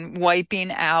and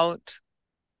wiping out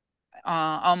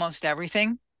almost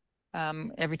everything.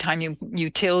 Every time you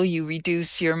till, you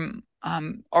reduce your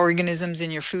organisms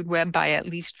in your food web by at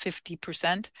least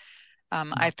 50%.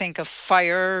 I think a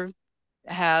fire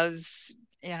has,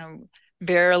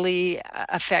 barely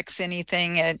affects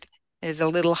anything. It is a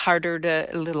little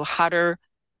hotter,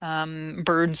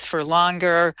 birds for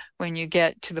longer. When you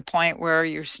get to the point where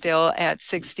you're still at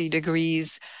 60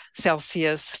 degrees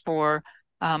Celsius for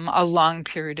a long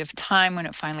period of time, when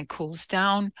it finally cools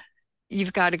down,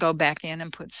 you've got to go back in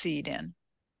and put seed in.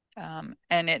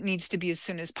 And it needs to be as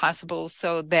soon as possible,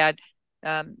 so that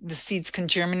the seeds can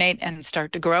germinate and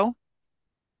start to grow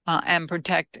and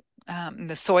protect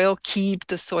the soil, keep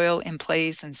the soil in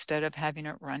place instead of having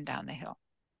it run down the hill.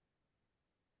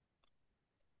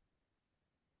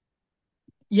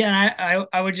 Yeah,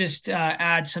 I would just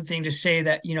add something to say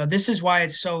that, this is why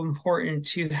it's so important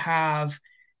to have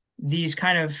these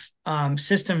kind of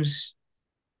systems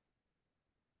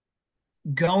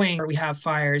going where we have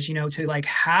fires, to like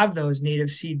have those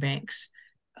native seed banks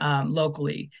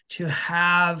locally, to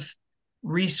have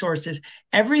resources.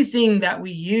 Everything that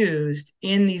we used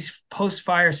in these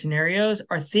post-fire scenarios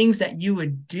are things that you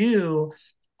would do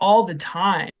all the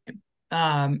time.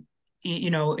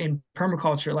 In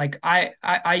permaculture, like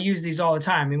I use these all the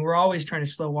time. I mean, we're always trying to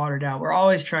slow water down. We're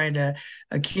always trying to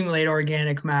accumulate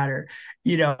organic matter.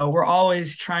 We're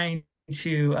always trying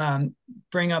to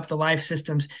bring up the life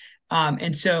systems.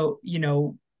 And so,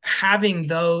 having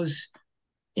those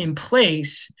in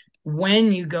place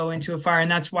when you go into a fire,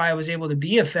 and that's why I was able to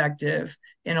be effective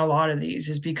in a lot of these,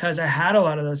 is because I had a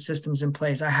lot of those systems in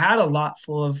place. I had a lot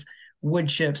full of wood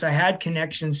chips. I had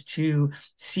connections to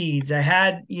seeds. I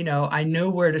had, I know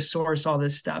where to source all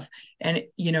this stuff. And,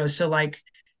 so like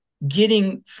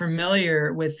getting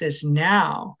familiar with this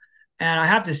now, and I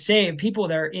have to say, people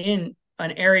that are in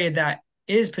an area that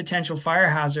is potential fire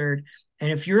hazard,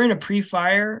 and if you're in a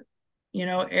pre-fire,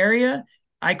 area,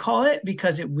 I call it,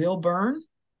 because it will burn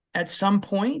at some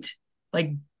point.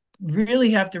 Like,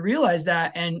 really have to realize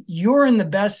that, and you're in the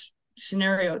best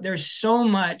scenario. There's so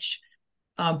much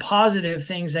positive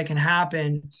things that can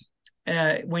happen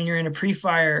when you're in a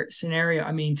pre-fire scenario.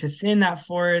 I mean, to thin that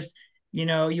forest,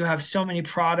 you have so many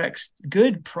products,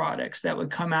 good products that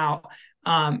would come out,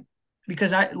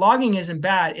 because logging isn't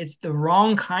bad. It's the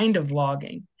wrong kind of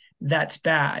logging that's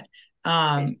bad.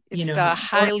 It's the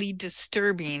highly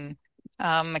disturbing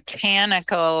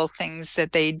mechanical things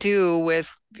that they do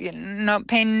with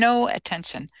paying no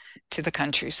attention to the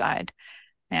countryside.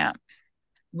 Yeah.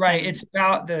 Right. It's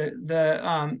about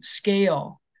the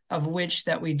scale of which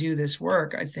that we do this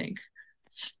work, I think.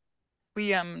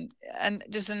 We and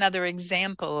just another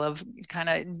example of kind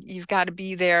of, you've got to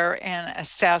be there and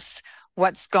assess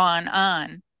what's gone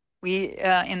on. We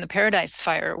in the Paradise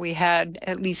Fire, we had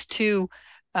at least 2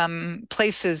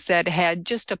 places that had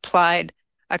just applied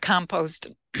a compost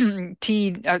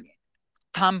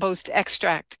compost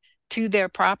extract to their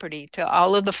property, to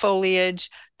all of the foliage,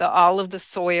 all of the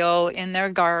soil in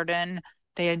their garden.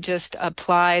 They had just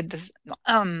applied the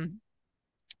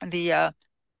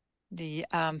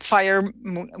fire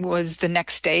was the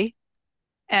next day,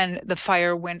 and the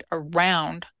fire went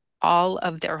around all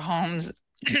of their homes.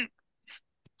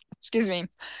 Excuse me.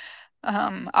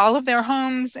 All of their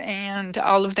homes and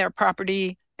all of their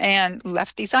property, and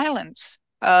left these islands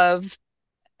of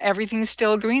everything's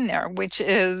still green there, which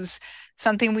is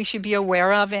something we should be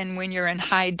aware of. And when you're in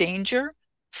high danger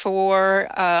for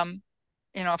a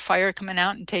fire coming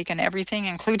out and taking everything,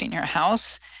 including your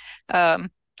house,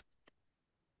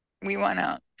 we want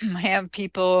to have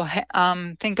people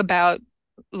think about,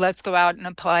 let's go out and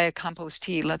apply a compost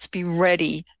tea. Let's be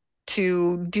ready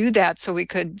to do that so we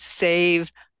could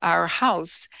save our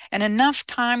house. And enough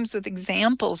times with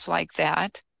examples like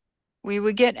that, we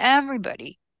would get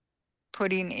everybody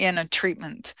putting in a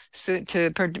treatment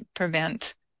to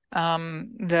prevent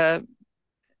their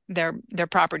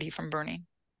property from burning.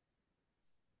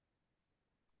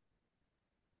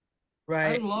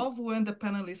 Right. I love when the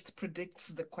panelist predicts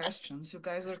the questions. You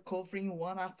guys are covering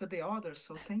one after the other,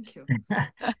 so thank you.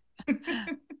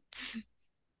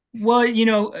 Well,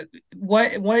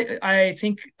 what I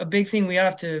think a big thing we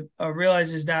have to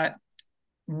realize is that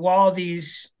while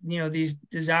these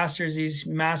disasters, these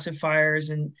massive fires,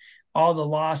 and all the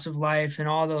loss of life and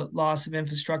all the loss of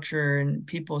infrastructure and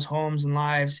people's homes and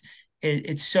lives,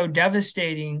 it's so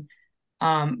devastating.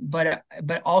 But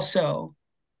also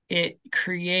it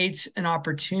creates an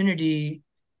opportunity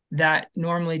that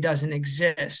normally doesn't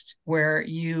exist, where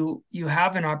you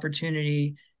have an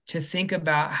opportunity to think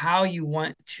about how you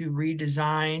want to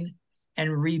redesign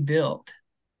and rebuild.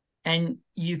 And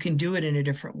you can do it in a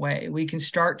different way. We can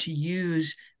start to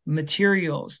use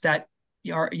materials that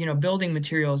are, building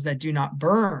materials that do not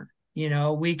burn. We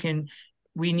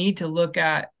need to look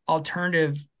at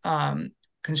alternative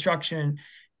construction.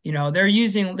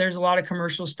 There's a lot of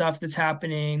commercial stuff that's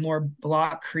happening, more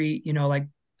blockcrete, like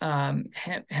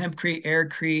hempcrete,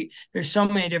 aircrete. There's so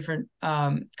many different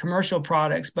commercial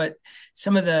products, but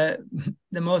some of the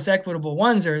most equitable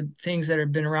ones are things that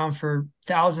have been around for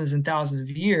thousands and thousands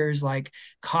of years, like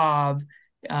cob,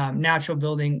 natural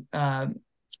building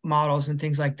models and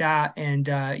things like that. And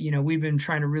we've been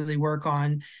trying to really work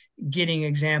on getting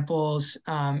examples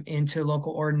into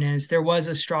local ordinance. There was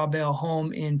a straw bale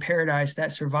home in Paradise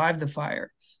that survived the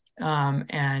fire. I'm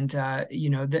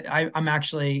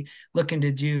actually looking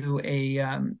to do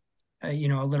a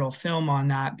little film on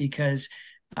that, because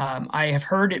I have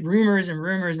heard rumors,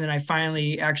 and I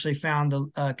finally actually found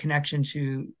the connection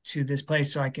to this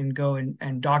place, so I can go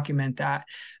and document that.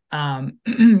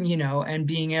 And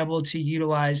being able to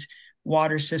utilize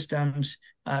water systems,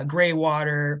 gray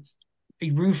water,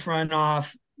 roof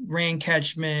runoff, rain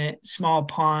catchment, small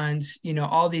ponds,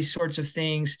 all these sorts of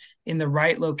things in the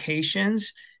right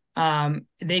locations,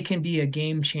 they can be a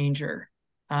game changer.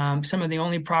 Some of the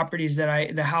only properties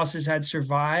that the houses had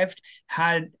survived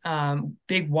had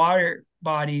big water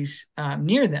bodies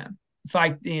near them. In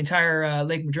fact, the entire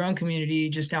Lake Madrone community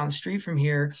just down the street from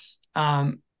here,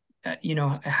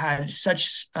 had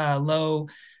such low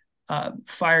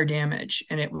fire damage,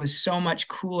 and it was so much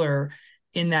cooler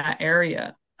in that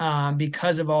area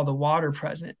because of all the water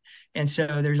present. And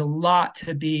so there's a lot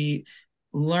to be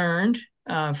learned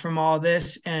from all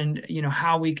this, and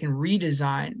how we can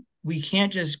redesign. We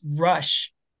can't just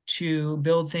rush to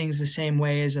build things the same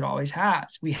way as it always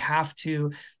has. We have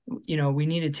to, we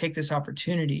need to take this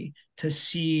opportunity to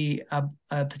see a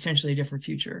potentially different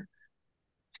future.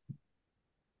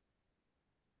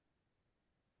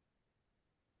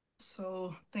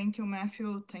 So thank you,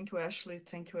 Matthew. Thank you, Ashley.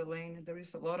 Thank you, Elaine. There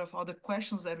is a lot of other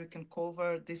questions that we can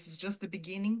cover. This is just the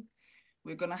beginning.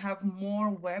 We're going to have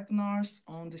more webinars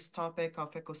on this topic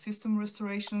of ecosystem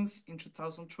restorations in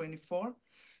 2024.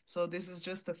 So this is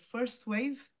just the first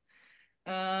wave.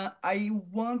 I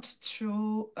want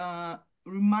to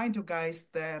remind you guys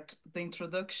that the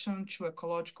Introduction to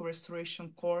Ecological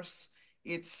Restoration course,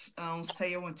 it's on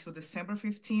sale until December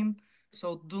 15.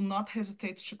 So do not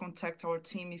hesitate to contact our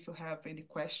team if you have any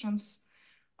questions.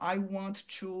 I want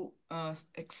to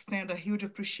extend a huge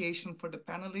appreciation for the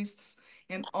panelists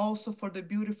and also for the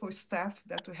beautiful staff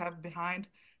that we have behind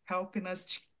helping us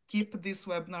to keep these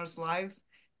webinars live.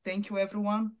 Thank you,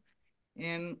 everyone.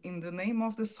 And in the name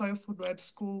of the Soil Food Web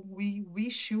School, we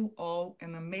wish you all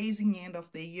an amazing end of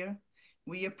the year.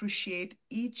 We appreciate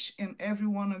each and every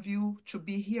one of you to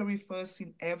be here with us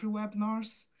in every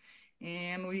webinars.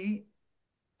 And we,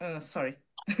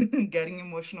 getting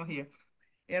emotional here.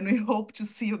 And we hope to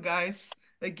see you guys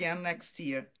again next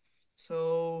year.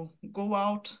 So go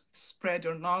out, spread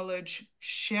your knowledge,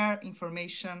 share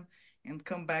information, and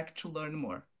come back to learn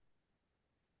more.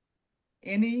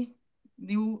 Any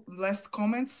new last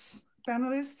comments,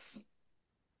 panelists?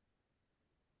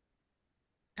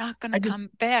 Not going to come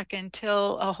back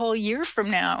until a whole year from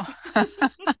now.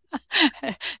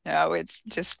 No, it's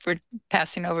just we're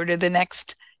passing over to the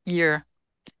next year.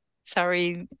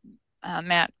 Sorry,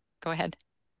 Matt, go ahead.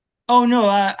 Oh, no,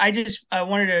 I just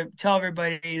wanted to tell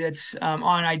everybody that's on,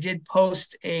 I did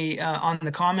post a on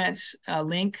the comments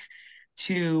link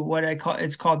to what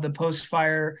it's called the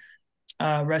post-fire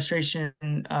restoration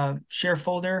share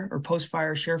folder or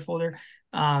post-fire share folder.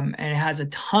 And it has a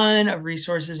ton of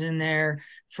resources in there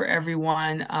for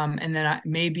everyone. And then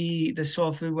maybe the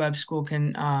Soil Food Web School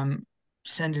can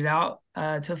send it out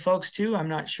to folks too. I'm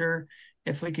not sure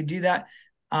if we could do that.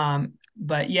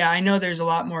 But yeah, I know there's a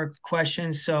lot more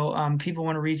questions. So people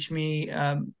want to reach me,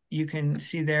 you can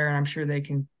see there, and I'm sure they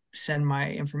can send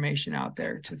my information out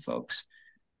there to folks.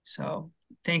 So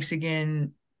thanks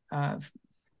again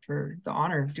for the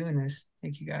honor of doing this.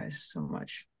 Thank you guys so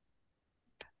much.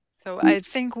 So I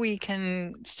think we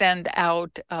can send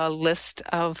out a list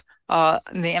of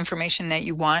the information that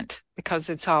you want because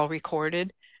it's all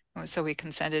recorded. So we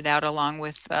can send it out along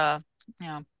with, you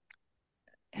know.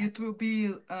 It will be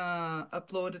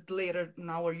uploaded later in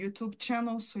our YouTube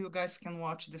channel, so you guys can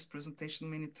watch this presentation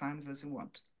many times as you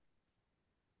want.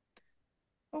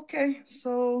 Okay,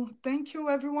 so thank you,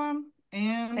 everyone,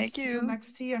 and see you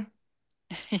next year.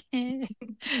 Take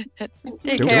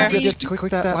Don't care. forget to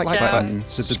click that like button,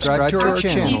 subscribe to our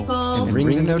channel, and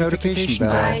ring the notification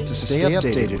bell to stay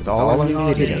updated with all our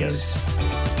new videos.